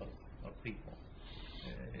of people.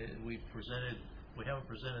 We haven't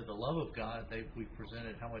presented the love of God. We've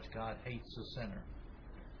presented how much God hates the sinner,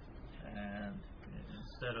 and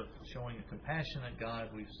instead of showing a compassionate God,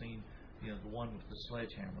 we've seen the one with the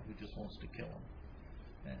sledgehammer who just wants to kill him,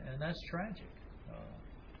 and that's tragic.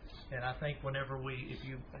 And I think whenever if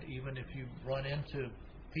you run into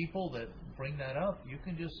people that bring that up, you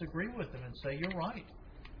can just agree with them and say you're right.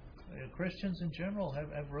 Christians in general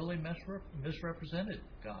have really misrepresented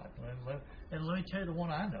God, and let me tell you the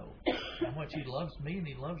one I know, how much He loves me and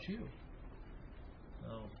He loves you.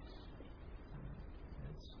 So.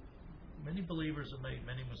 Many believers have made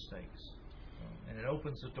many mistakes, and it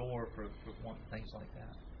opens the door for things like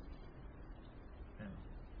that.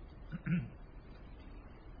 Yeah.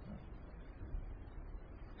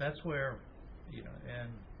 That's where,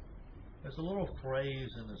 and there's a little phrase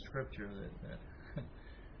in the Scripture that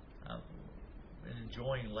I've been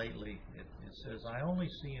enjoying lately. It says, "I only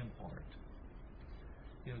see in part."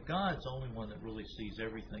 God's the only one that really sees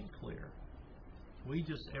everything clear. We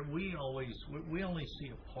only see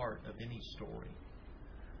a part of any story,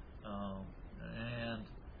 and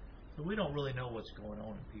so we don't really know what's going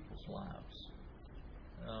on in people's lives.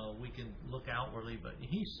 We can look outwardly, but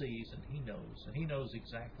He sees and He knows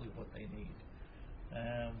exactly what they need.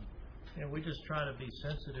 And we just try to be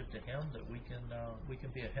sensitive to Him, that we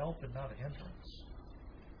can be a help and not a hindrance,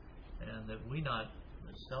 and that we not,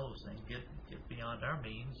 as Stella was saying, get beyond our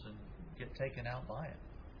means and get taken out by it.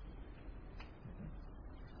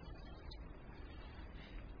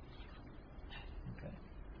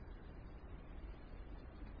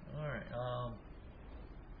 All right.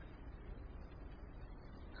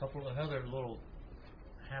 Another little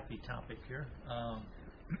happy topic here.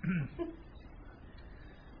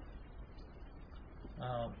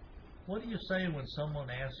 What do you say when someone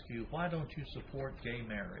asks you, "Why don't you support gay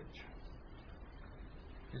marriage?"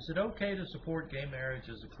 Is it okay to support gay marriage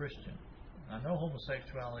as a Christian? I know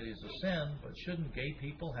homosexuality is a sin, but shouldn't gay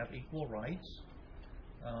people have equal rights?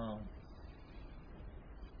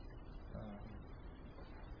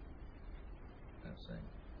 Let's see.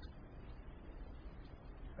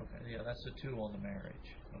 Okay, yeah, that's the 2 on the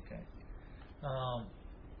marriage. Okay.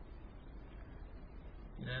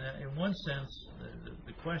 In one sense,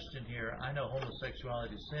 the question here, I know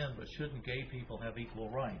homosexuality is sin, but shouldn't gay people have equal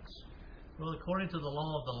rights? Well, according to the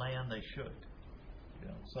law of the land, they should.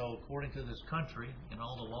 So according to this country and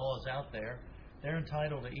all the laws out there, they're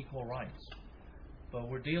entitled to equal rights. But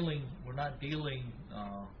we're not dealing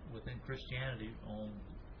within Christianity on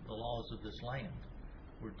the laws of this land.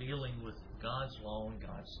 We're dealing with God's law and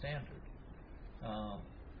God's standard.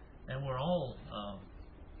 And we're all,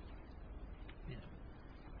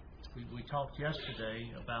 we talked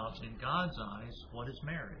yesterday about, in God's eyes, what is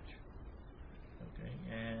marriage. Okay,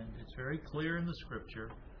 and it's very clear in the Scripture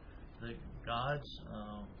that God's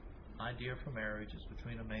idea for marriage is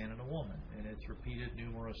between a man and a woman, and it's repeated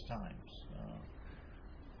numerous times.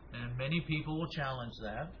 And many people will challenge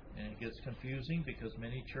that, and it gets confusing because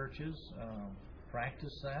many churches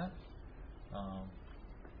practice that.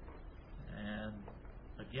 And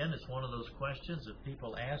again, it's one of those questions that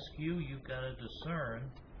people ask you, you've got to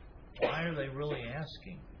discern why are they really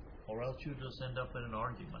asking, or else you just end up in an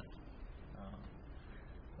argument.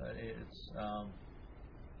 But it's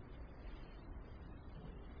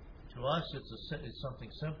to us, it's something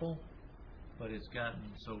simple, but it's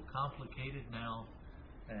gotten so complicated now,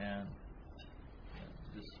 and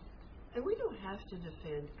and we don't have to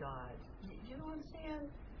defend God. You know what I'm saying?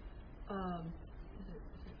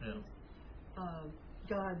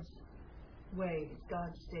 God's ways,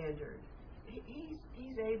 God's standard.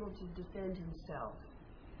 He's able to defend himself.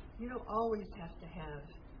 You don't always have to have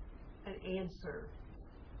an answer.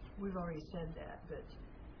 We've already said that, but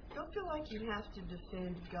don't feel like you have to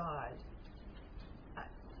defend God.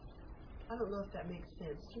 I don't know if that makes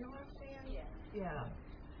sense. You know what I'm saying? Yeah.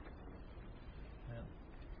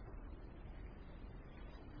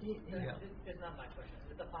 It's not my question.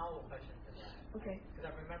 It's a follow-up question to that. Okay.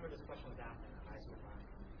 Because I remember this question was asked in the high school class.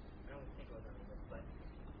 I don't think it was on the list, but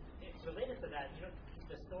it's related to that. You know,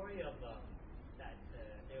 the story of that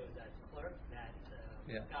there was that clerk that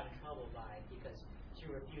got in trouble because she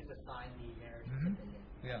refused to sign the marriage certificate.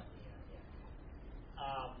 Yeah.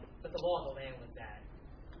 But the law of the land was that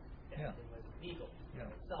it was legal. Yeah.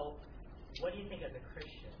 So, what do you think as a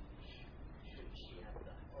Christian should she have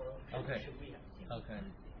done, or should we have done? Okay.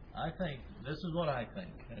 I think, this is what I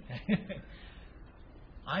think. Okay.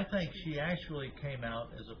 I think she actually came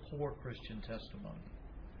out as a poor Christian testimony.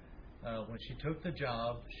 When she took the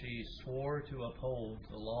job, she swore to uphold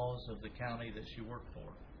the laws of the county that she worked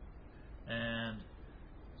for. And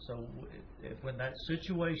so when that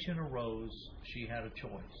situation arose, she had a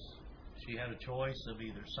choice. She had a choice of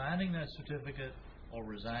either signing that certificate or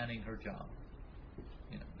resigning her job.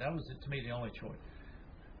 You know, that was, to me, the only choice.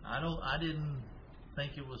 I didn't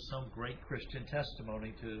think it was some great Christian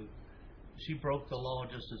testimony to. She broke the law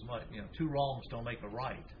just as much. You know, two wrongs don't make a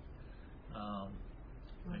right.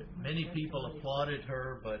 Many people applauded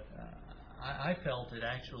her, but I felt it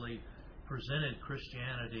actually presented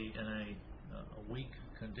Christianity in a weak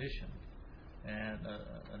condition and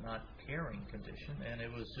a not caring condition. And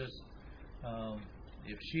it was just,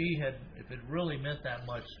 if it really meant that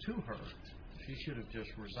much to her, she should have just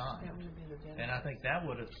resigned. And I think that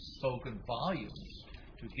would have spoken volumes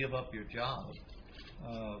to give up your job.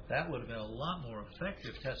 That would have been a lot more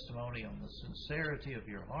effective testimony on the sincerity of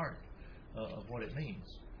your heart of what it means.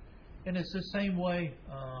 And it's the same way,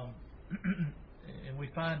 and we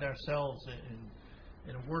find ourselves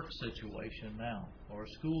in a work situation now, or a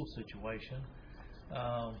school situation,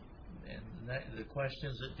 and the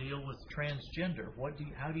questions that deal with transgender.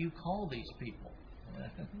 How do you call these people?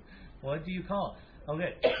 What do you call it?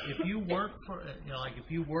 Okay, if you work for, if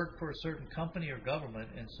you work for a certain company or government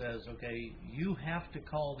and says, okay, you have to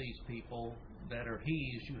call these people that are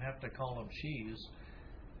he's, you have to call them she's.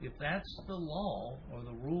 If that's the law or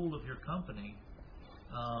the rule of your company,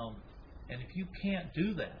 and if you can't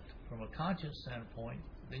do that from a conscience standpoint,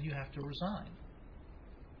 then you have to resign.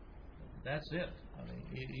 That's it. I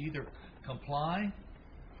mean, either comply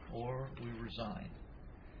or we resign.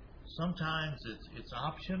 Sometimes it's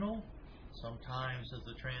optional. Sometimes as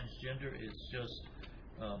a transgender, it's just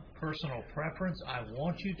personal preference. I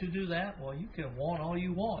want you to do that. Well, you can want all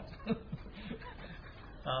you want.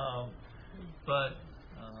 But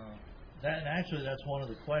that's one of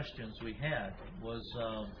the questions we had was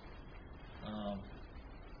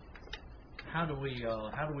how do we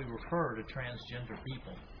refer to transgender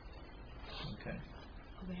people? Okay.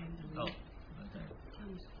 Oh, okay.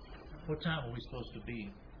 What time are we supposed to be?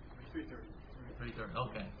 3:30. 3:30.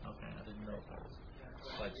 Okay. I didn't know if it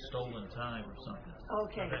was like stolen time or something.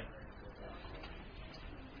 Okay.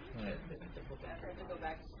 All right. Go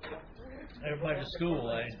back to school. Everybody to school,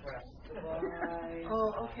 eh? Bye. Oh,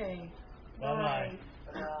 okay. Bye-bye.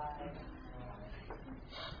 Bye.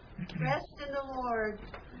 Rest in the Lord.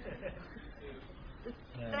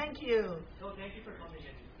 Yeah. Thank you. So thank you for coming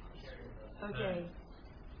and sharing with us. Okay.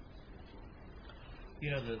 You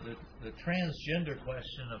know, the transgender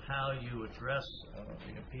question of how you address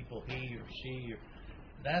people, he or she,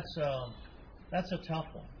 that's a tough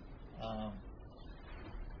one.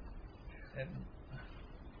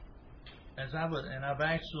 And I've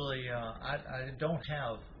actually I don't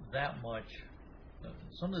have that much.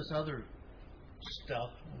 Some of this other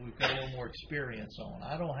stuff we've got a little more experience on.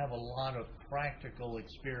 I don't have a lot of practical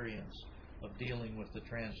experience of dealing with the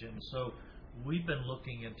transgender. So we've been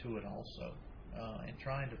looking into it also and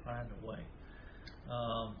trying to find a way.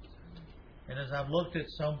 And as I've looked at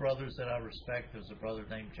some brothers that I respect, there's a brother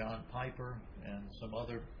named John Piper and some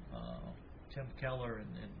other, Tim Keller in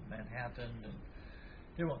Manhattan, and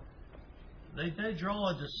they draw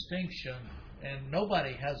a distinction, and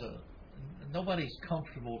nobody's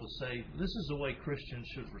comfortable to say this is the way Christians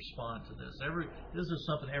should respond to this. This is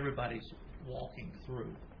something everybody's walking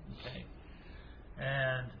through. Okay,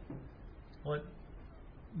 and what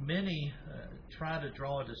many try to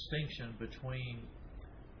draw a distinction between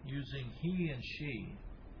using he and she,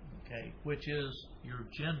 okay, which is your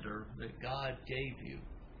gender that God gave you,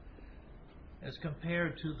 as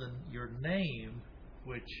compared to your name,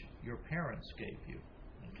 which your parents gave you.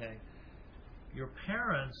 Okay, your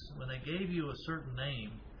parents, when they gave you a certain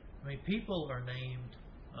name, I mean, people are named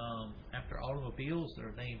after automobiles.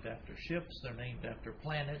 They're named after ships. They're named after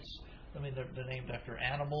planets. I mean, they're named after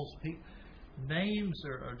animals. Names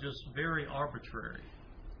are just very arbitrary.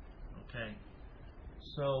 Okay.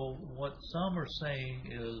 So what some are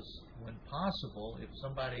saying is, when possible, if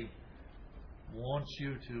somebody wants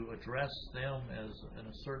you to address them as in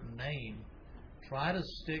a certain name, try to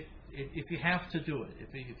stick. If you have to do it,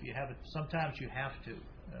 if you have it, sometimes you have to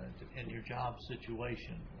in your job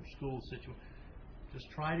situation or school situation. Just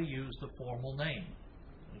try to use the formal name.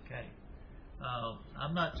 Okay.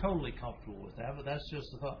 I'm not totally comfortable with that, but that's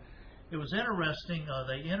just the thought. It was interesting.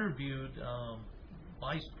 They interviewed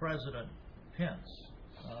Vice President Pence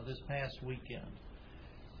this past weekend,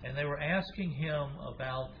 and they were asking him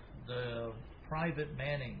about the Private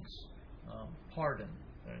Manning's pardon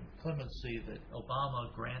and clemency that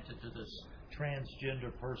Obama granted to this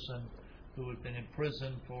transgender person who had been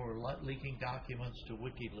imprisoned for leaking documents to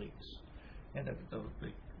WikiLeaks. And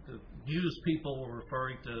the news people were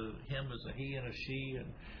referring to him as a he and a she,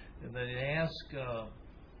 and they asked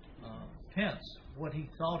Pence what he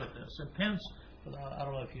thought of this. And Pence, I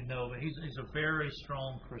don't know if you know, but he's a very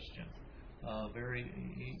strong Christian.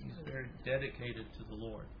 He's very dedicated to the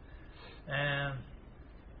Lord. And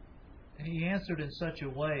he answered in such a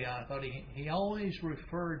way, I thought he always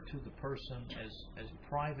referred to the person as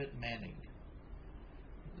Private Manning.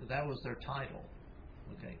 That was their title.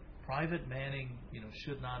 Okay. Private Manning,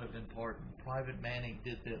 should not have been pardoned. Private Manning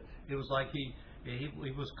did this. It was like he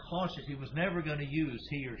was cautious. He was never going to use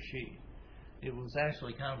he or she. It was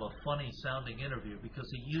actually kind of a funny sounding interview, because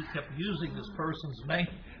he kept using this person's name,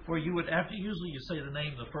 where you would, usually you say the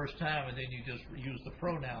name the first time and then you just use the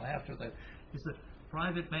pronoun after that. He said,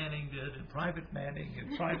 Private Manning did, and Private Manning,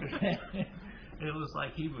 and Private Manning. It was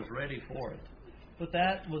like he was ready for it. But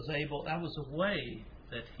that was a way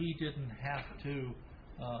that he didn't have to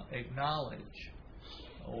acknowledge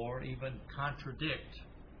or even contradict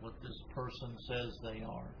what this person says they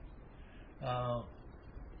are.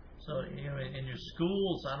 So, in your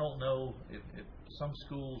schools, I don't know if some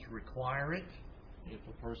schools require it. If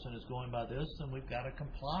a person is going by this, then we've got to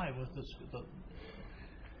comply with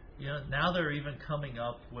now they're even coming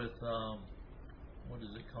up with, what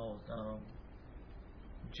is it called?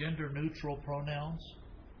 Gender neutral pronouns.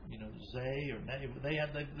 They or they.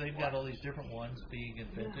 They've got all these different ones being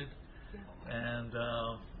invented. And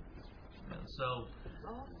so,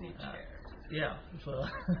 yeah. So.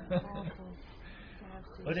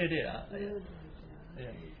 But it is.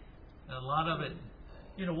 Yeah. A lot of it,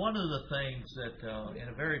 one of the things that, in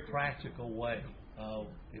a very practical way,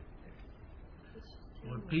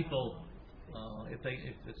 when people, if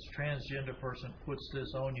this transgender person puts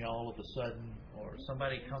this on you all of a sudden, or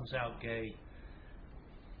somebody comes out gay,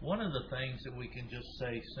 one of the things that we can just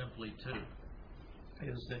say simply too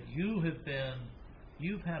is that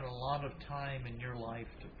you've had a lot of time in your life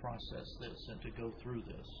to process this and to go through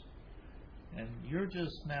this. And you're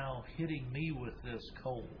just now hitting me with this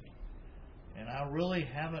cold. And I really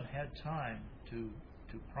haven't had time to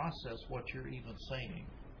process what you're even saying.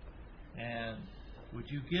 And would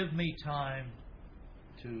you give me time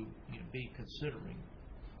to be considering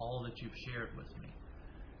all that you've shared with me?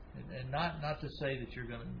 And not to say that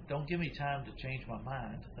don't give me time to change my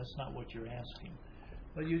mind. That's not what you're asking.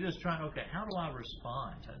 But you're just trying, okay, how do I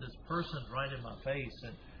respond? This person's right in my face.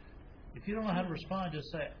 And if you don't know how to respond,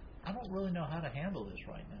 just say, I don't really know how to handle this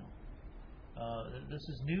right now. This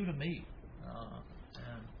is new to me,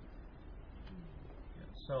 and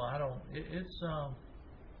so I don't. It's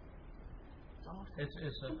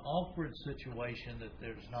an awkward situation that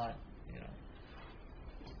there's not,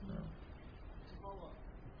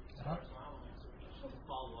 I want to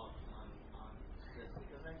follow up on this,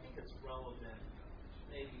 because I think it's relevant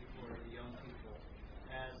maybe for the young people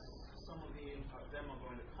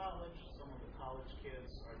college. Some of the college kids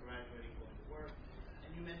are graduating, going to work. And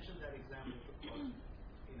you mentioned that example of,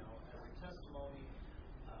 as a testimony,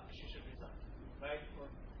 she should resign, right? Or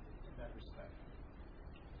in that respect.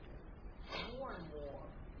 More and more,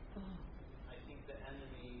 I think the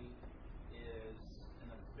enemy is in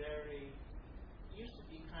a very, used to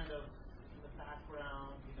be kind of in the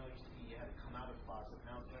background, you had to come out of the closet,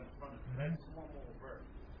 now it's right in front of you, right? It's more and more overt.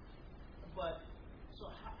 But, so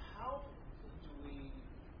how do we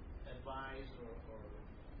advise or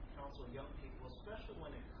counsel young people, especially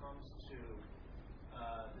when it comes to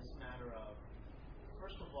this matter of,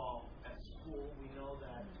 first of all, at school, we know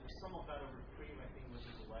that someone got a reprieve, I think, with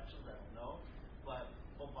his elections, I don't know, but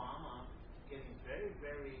Obama getting very,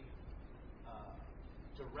 very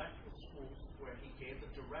direct with schools where he gave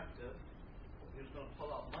the directive he was going to pull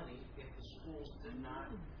out money if the schools did not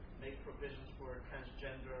make provisions for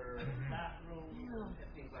transgender bathrooms and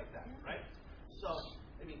things like that, right? So,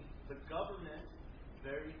 I mean, the government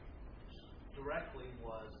very directly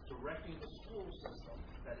was directing the school system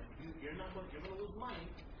that if you're going to lose money,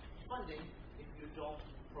 funding, if you don't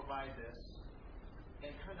provide this,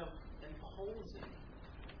 and kind of imposing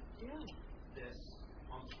this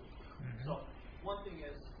on schools. So, one thing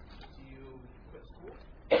is, do you quit school?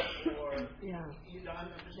 Or, I'm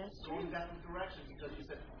just going that direction because you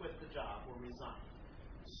said quit the job or resign.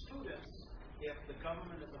 Students, if the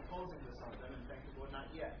government is imposing this on them, and thank you Lord, not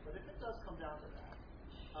yet, but if it does come down to that,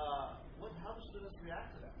 how do students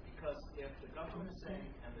react to that? Because if the government is saying,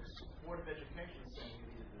 and the Board of Education is saying you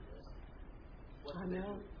need to do this, what do they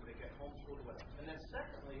do? Do they get homeschooled or whatever? And then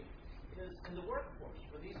secondly, is in the workforce,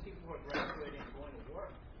 for these people who are graduating and going to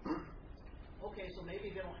work, okay, so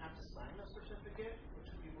maybe they don't have to sign a certificate for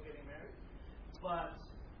two people getting married, but,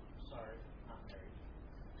 sorry, not married,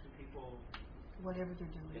 two people, whatever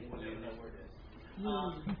they're doing, whatever that word is.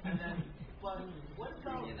 And then, but what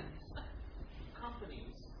about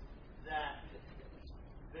companies that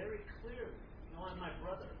very clearly, and my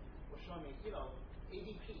brother was showing me,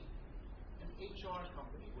 ADP, an HR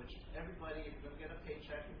company, which everybody, if you're going to get a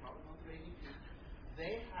paycheck, you probably want through ADP,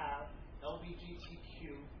 they have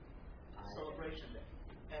LGBTQ celebration day,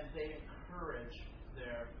 and they encourage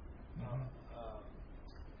their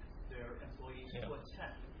employees to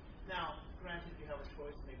attend. Now, granted, you have a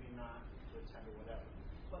choice, maybe not to attend or whatever,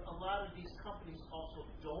 but a lot of these companies also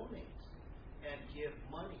donate and give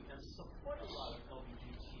money and support a lot of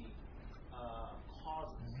LGBT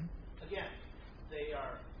causes. Again, they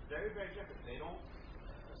are very, very different. They don't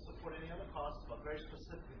support any other causes, but very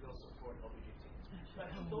specifically, they'll support LGBT. So I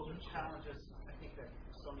think those are challenges. I think that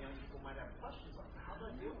some young people might have questions on how do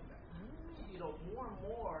I deal with that? More and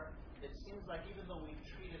more, it seems like even though we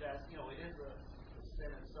treat it as, it is a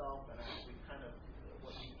sin itself, and we kind of,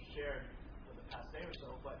 what you shared for the past day or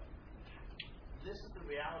so, but this is the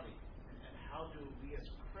reality. And how do we as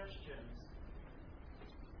Christians,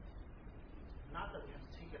 not that we have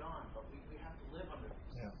to take it on, but we have to live under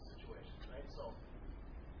these situations, right? So,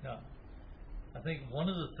 yeah. I think one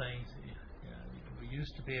of the things, we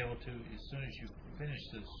used to be able to, as soon as you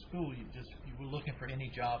finished the school, you were looking for any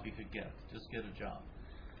job you could get, just get a job.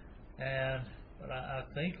 But I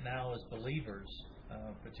think now as believers,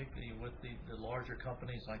 particularly with the larger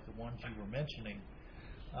companies like the ones you were mentioning,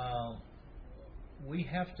 we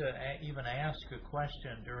have to even ask a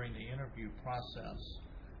question during the interview process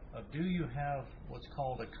of, do you have what's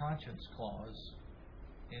called a conscience clause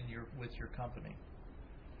with your company?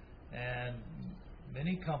 And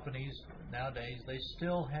many companies nowadays, they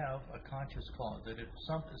still have a conscience clause that if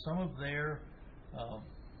some of their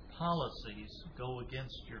policies go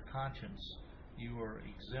against your conscience, you are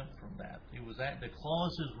exempt from that. The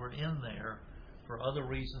clauses were in there for other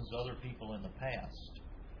reasons, other people in the past,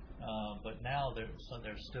 but now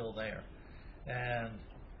they're still there, and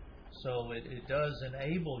so it does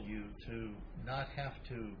enable you to not have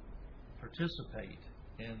to participate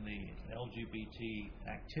in the LGBT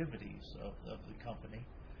activities of the company.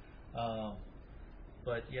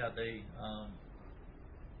 But yeah,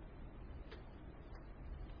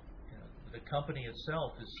 the company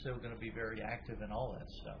itself is still going to be very active in all that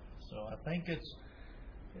stuff. So I think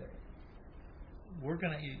we're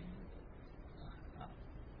going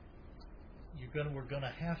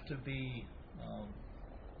to have to be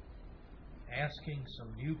asking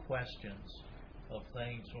some new questions of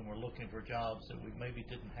things when we're looking for jobs that we maybe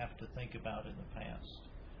didn't have to think about in the past.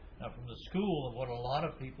 Now, from the school, what a lot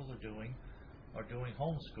of people are doing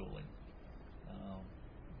homeschooling,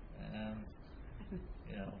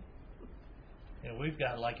 and we've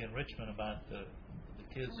got, like in Richmond, about the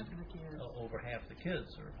kids, over half the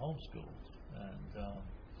kids are homeschooled, and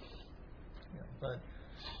but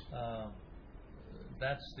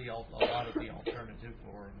that's a lot of the alternative,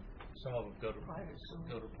 or some of them go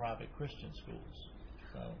to private Christian schools.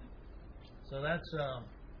 So that's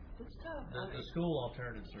It's tough. the school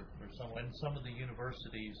alternatives are some, and some of the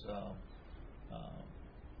universities.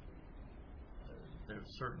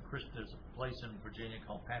 There's a place in Virginia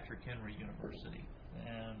called Patrick Henry University,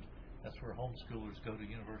 and that's where homeschoolers go to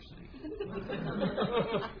university.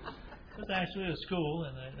 It's actually a school,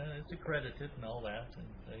 and it's accredited and all that, and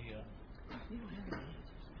they.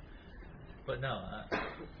 But no,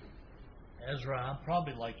 Ezra, I'm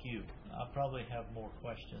probably like you. I probably have more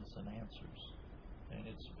questions than answers,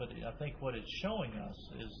 but I think what it's showing us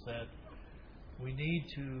is that we need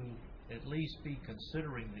to at least be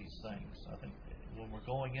considering these things. I think when we're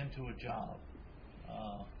going into a job,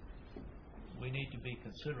 we need to be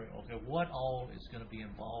considering, okay, what all is going to be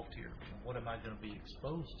involved here? What am I going to be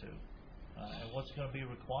exposed to? And what's going to be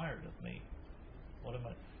required of me?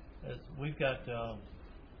 We've got,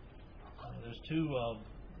 there's two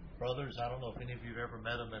brothers. I don't know if any of you have ever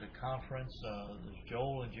met them at a conference. There's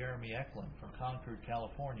Joel and Jeremy Eklund from Concord,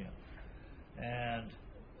 California. And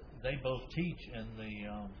they both teach in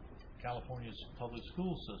the California's public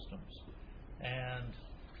school systems. And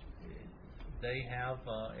they have,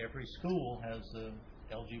 every school has the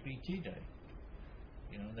LGBT day.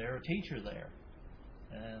 They're a teacher there.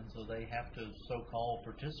 And so they have to so-called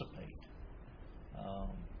participate.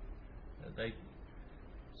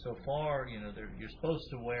 So far, you're supposed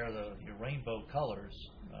to wear your rainbow colors,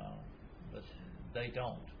 but they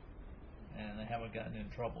don't. And they haven't gotten in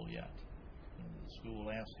trouble yet. The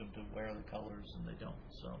school asks them to wear the colors, and they don't.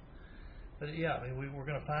 So. But yeah, I mean, we're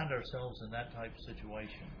going to find ourselves in that type of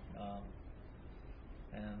situation,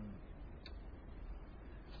 and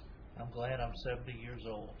I'm glad I'm 70 years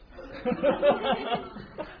old.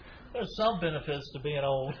 There's some benefits to being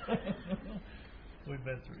old. We've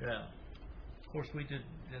been through, yeah. Of course, we did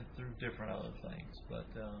through different other things, but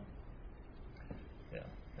yeah,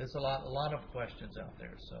 there's a lot of questions out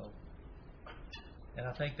there. So. And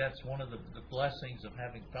I think that's one of the blessings of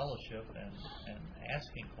having fellowship and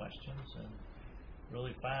asking questions and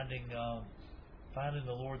really finding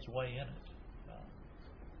the Lord's way in it.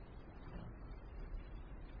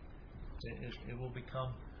 It will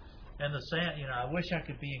become, and I wish I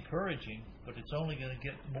could be encouraging, but it's only going to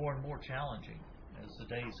get more and more challenging as the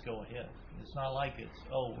days go ahead. It's not like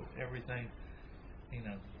everything.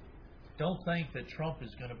 Don't think that Trump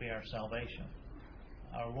is going to be our salvation.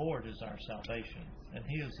 Our Lord is our salvation, and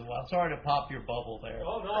He is the one. I'm sorry to pop your bubble there.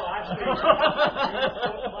 Oh no, actually,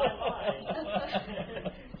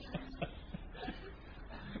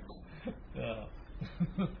 yeah.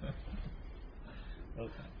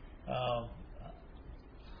 Okay.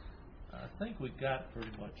 I think we got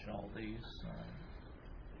pretty much all these.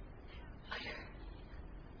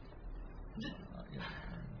 Yeah.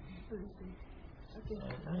 Let me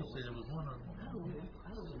see. There was one other one. I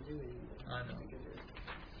don't want to do anything. I know.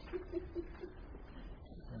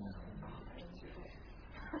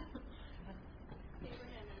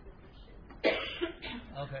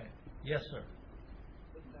 Okay. Yes, sir.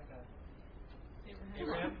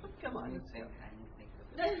 Abraham? Come on.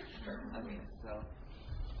 Okay, so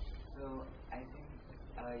I think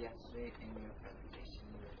yesterday in your presentation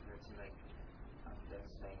you referred to them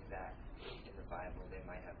saying that in the Bible they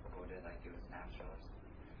might have quoted it was natural,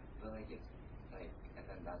 but it's and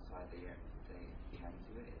then that's why they can't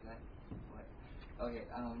do it. Is that what? Okay.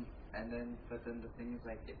 But then the thing is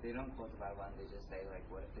if they don't quote the Bible and they just say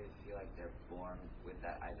what if they feel they're born with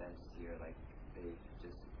that identity, or they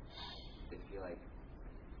feel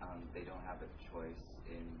they don't have a choice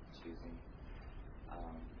in choosing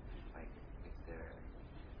if they're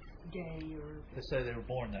gay or they say they were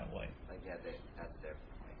born that way. That's their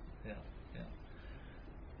point. Yeah.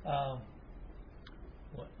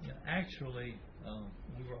 Actually,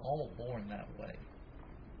 we were all born that way.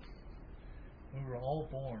 We were all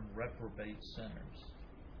born reprobate sinners.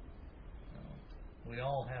 We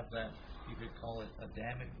all have that, you could call it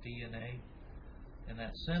Adamic DNA, and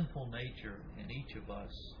that sinful nature in each of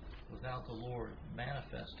us, without the Lord,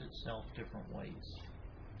 manifests itself different ways.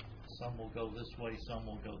 Some will go this way, some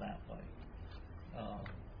will go that way.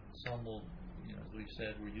 Some will, as we've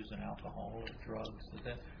said, we're using alcohol or drugs.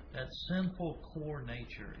 That sinful core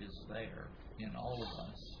nature is there in all of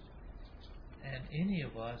us. And any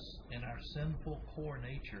of us in our sinful core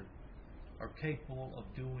nature are capable of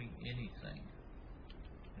doing anything.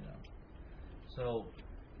 So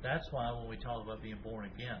that's why when we talk about being born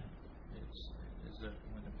again, is that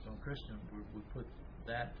when it's on Christian, we put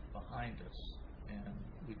that behind us and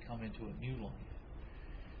we come into a new life.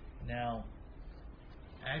 Now,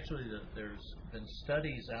 actually, there's been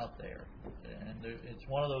studies out there, and it's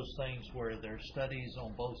one of those things where there's studies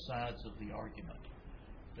on both sides of the argument.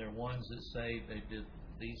 There are ones that say they did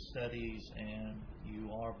these studies and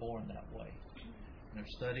you are born that way. And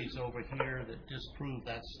there's studies over here that disprove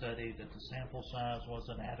that study, that the sample size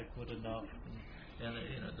wasn't adequate enough. And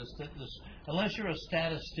you know, unless you're a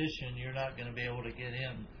statistician, you're not going to be able to get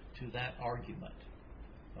into that argument,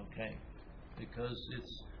 okay? Because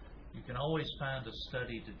you can always find a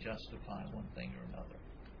study to justify one thing or another.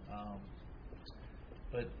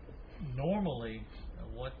 But normally,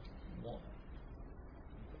 what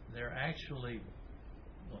they're actually,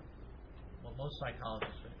 what most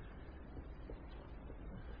psychologists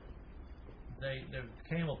say, there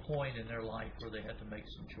came a point in their life where they had to make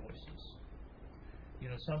some choices. You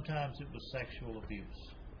know, sometimes it was sexual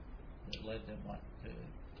abuse that led them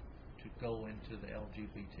to go into the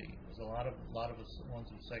LGBT. There's a lot of us ones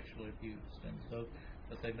who were sexually abused, and so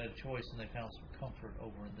but they made a choice and they found some comfort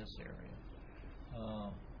over in this area.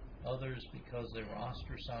 Others, because they were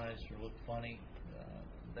ostracized or looked funny,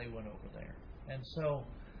 they went over there. And so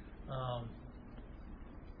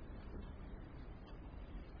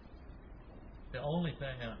the only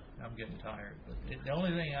thing, I'm getting tired, but the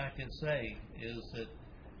only thing I can say is that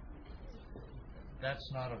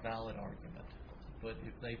that's not a valid argument. But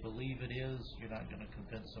if they believe it is, you're not going to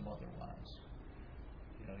convince them otherwise.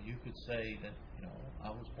 You know, you could say that, you know,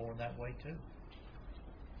 I was born that way too.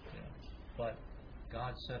 Yeah. But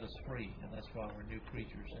God set us free, and that's why we're new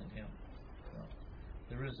creatures in Him. So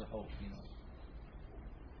there is a hope, you know.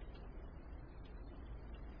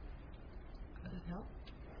 Does that help?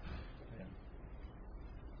 Yeah.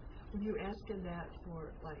 Were you asking that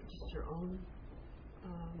for, like, just your own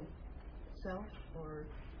self, or?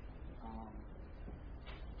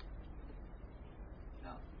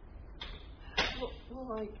 No. Well,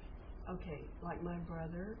 like, okay, like my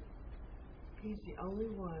brother, he's the only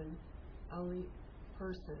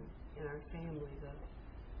person in our family, the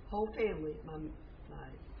whole family, my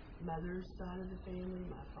mother's side of the family,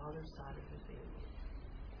 my father's side of the family,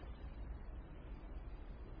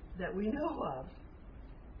 that we know of,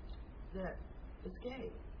 that is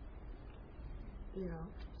gay. You know,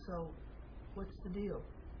 so what's the deal?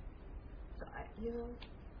 So you know,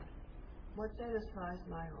 what satisfies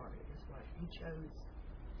my heart is what he chose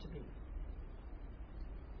to be.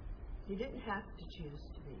 He didn't have to choose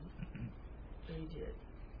to be, but he did,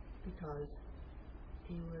 because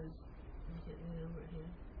he was. Let me get it over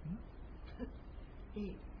here.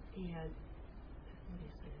 He had, what do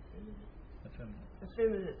you say,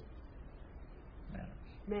 effeminate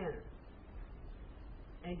manner.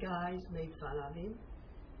 And guys made fun of him.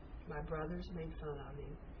 My brothers made fun of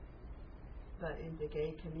him. But in the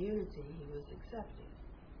gay community, he was accepted.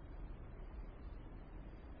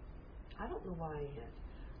 I don't know why he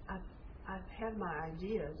had. I've had my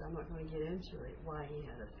ideas. I'm not going to get into it, why he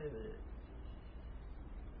had effeminate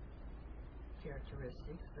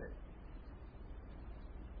characteristics. But,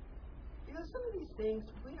 you know, some of these things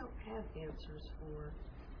we don't have answers for.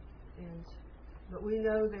 But we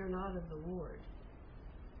know they're not of the Lord.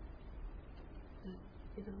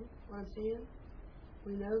 You know what I'm saying?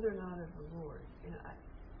 We know they're not of the Lord. And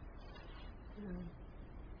you know,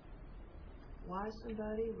 why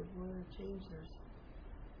somebody would want to change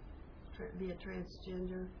be a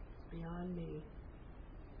transgender, beyond me.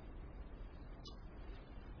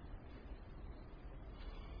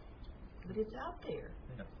 But it's out there.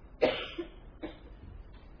 Yeah.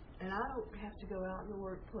 And I don't have to go out in the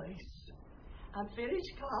workplace. I'm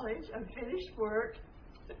finished college, I'm finished work,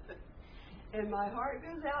 and my heart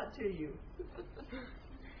goes out to you.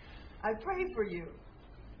 I pray for you.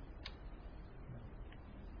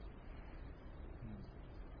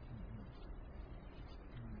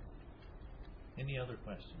 Any other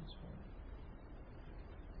questions for me?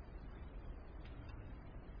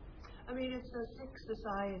 I mean, it's a sick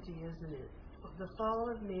society, isn't it? The fall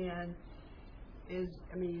of man is,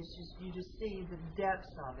 I mean, it's just, you just see the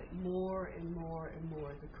depths of it more and more and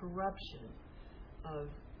more. The corruption of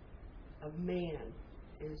man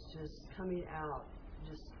is just coming out.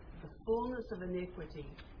 Just the fullness of iniquity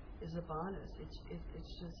is upon us.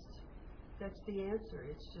 It's just, that's the answer.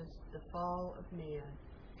 It's just the fall of man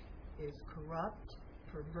is corrupt,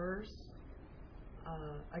 perverse,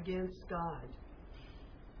 against God.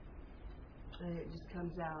 And it just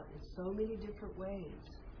comes out in so many different ways.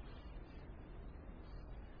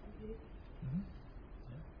 Okay. Mm-hmm.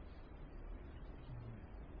 Yeah.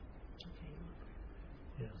 Okay.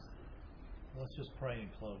 Yes. Let's just pray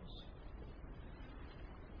and close.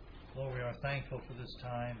 Lord, we are thankful for this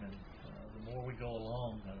time, and the more we go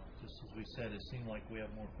along, just as we said, it seems like we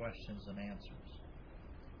have more questions than answers.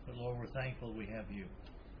 But Lord, we're thankful we have you.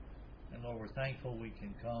 And Lord, we're thankful we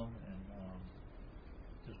can come and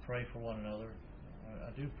just pray for one another.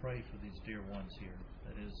 I do pray for these dear ones here.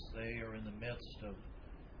 That is, they are in the midst of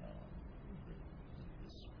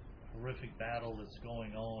this horrific battle that's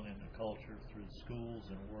going on in the culture through the schools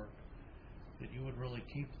and work, that you would really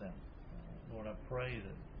keep them. Lord, I pray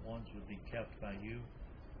that ones would be kept by you.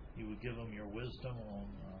 You would give them your wisdom on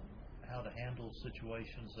how to handle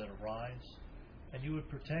situations that arise. And you would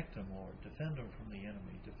protect them, Lord, defend them from the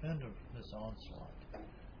enemy, defend them from this onslaught,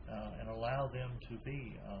 and allow them to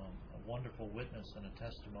be a wonderful witness and a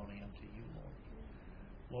testimony unto you, Lord.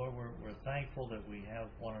 Lord, we're thankful that we have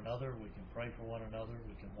one another, we can pray for one another,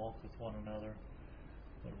 we can walk with one another,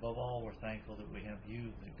 but above all, we're thankful that we have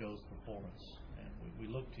you that goes before us, and we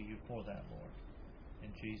look to you for that, Lord.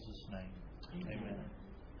 In Jesus' name, amen.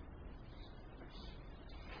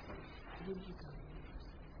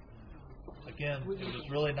 Again, it was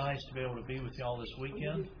really nice to be able to be with y'all this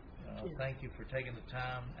weekend. Thank you for taking the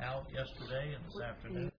time out yesterday and this afternoon.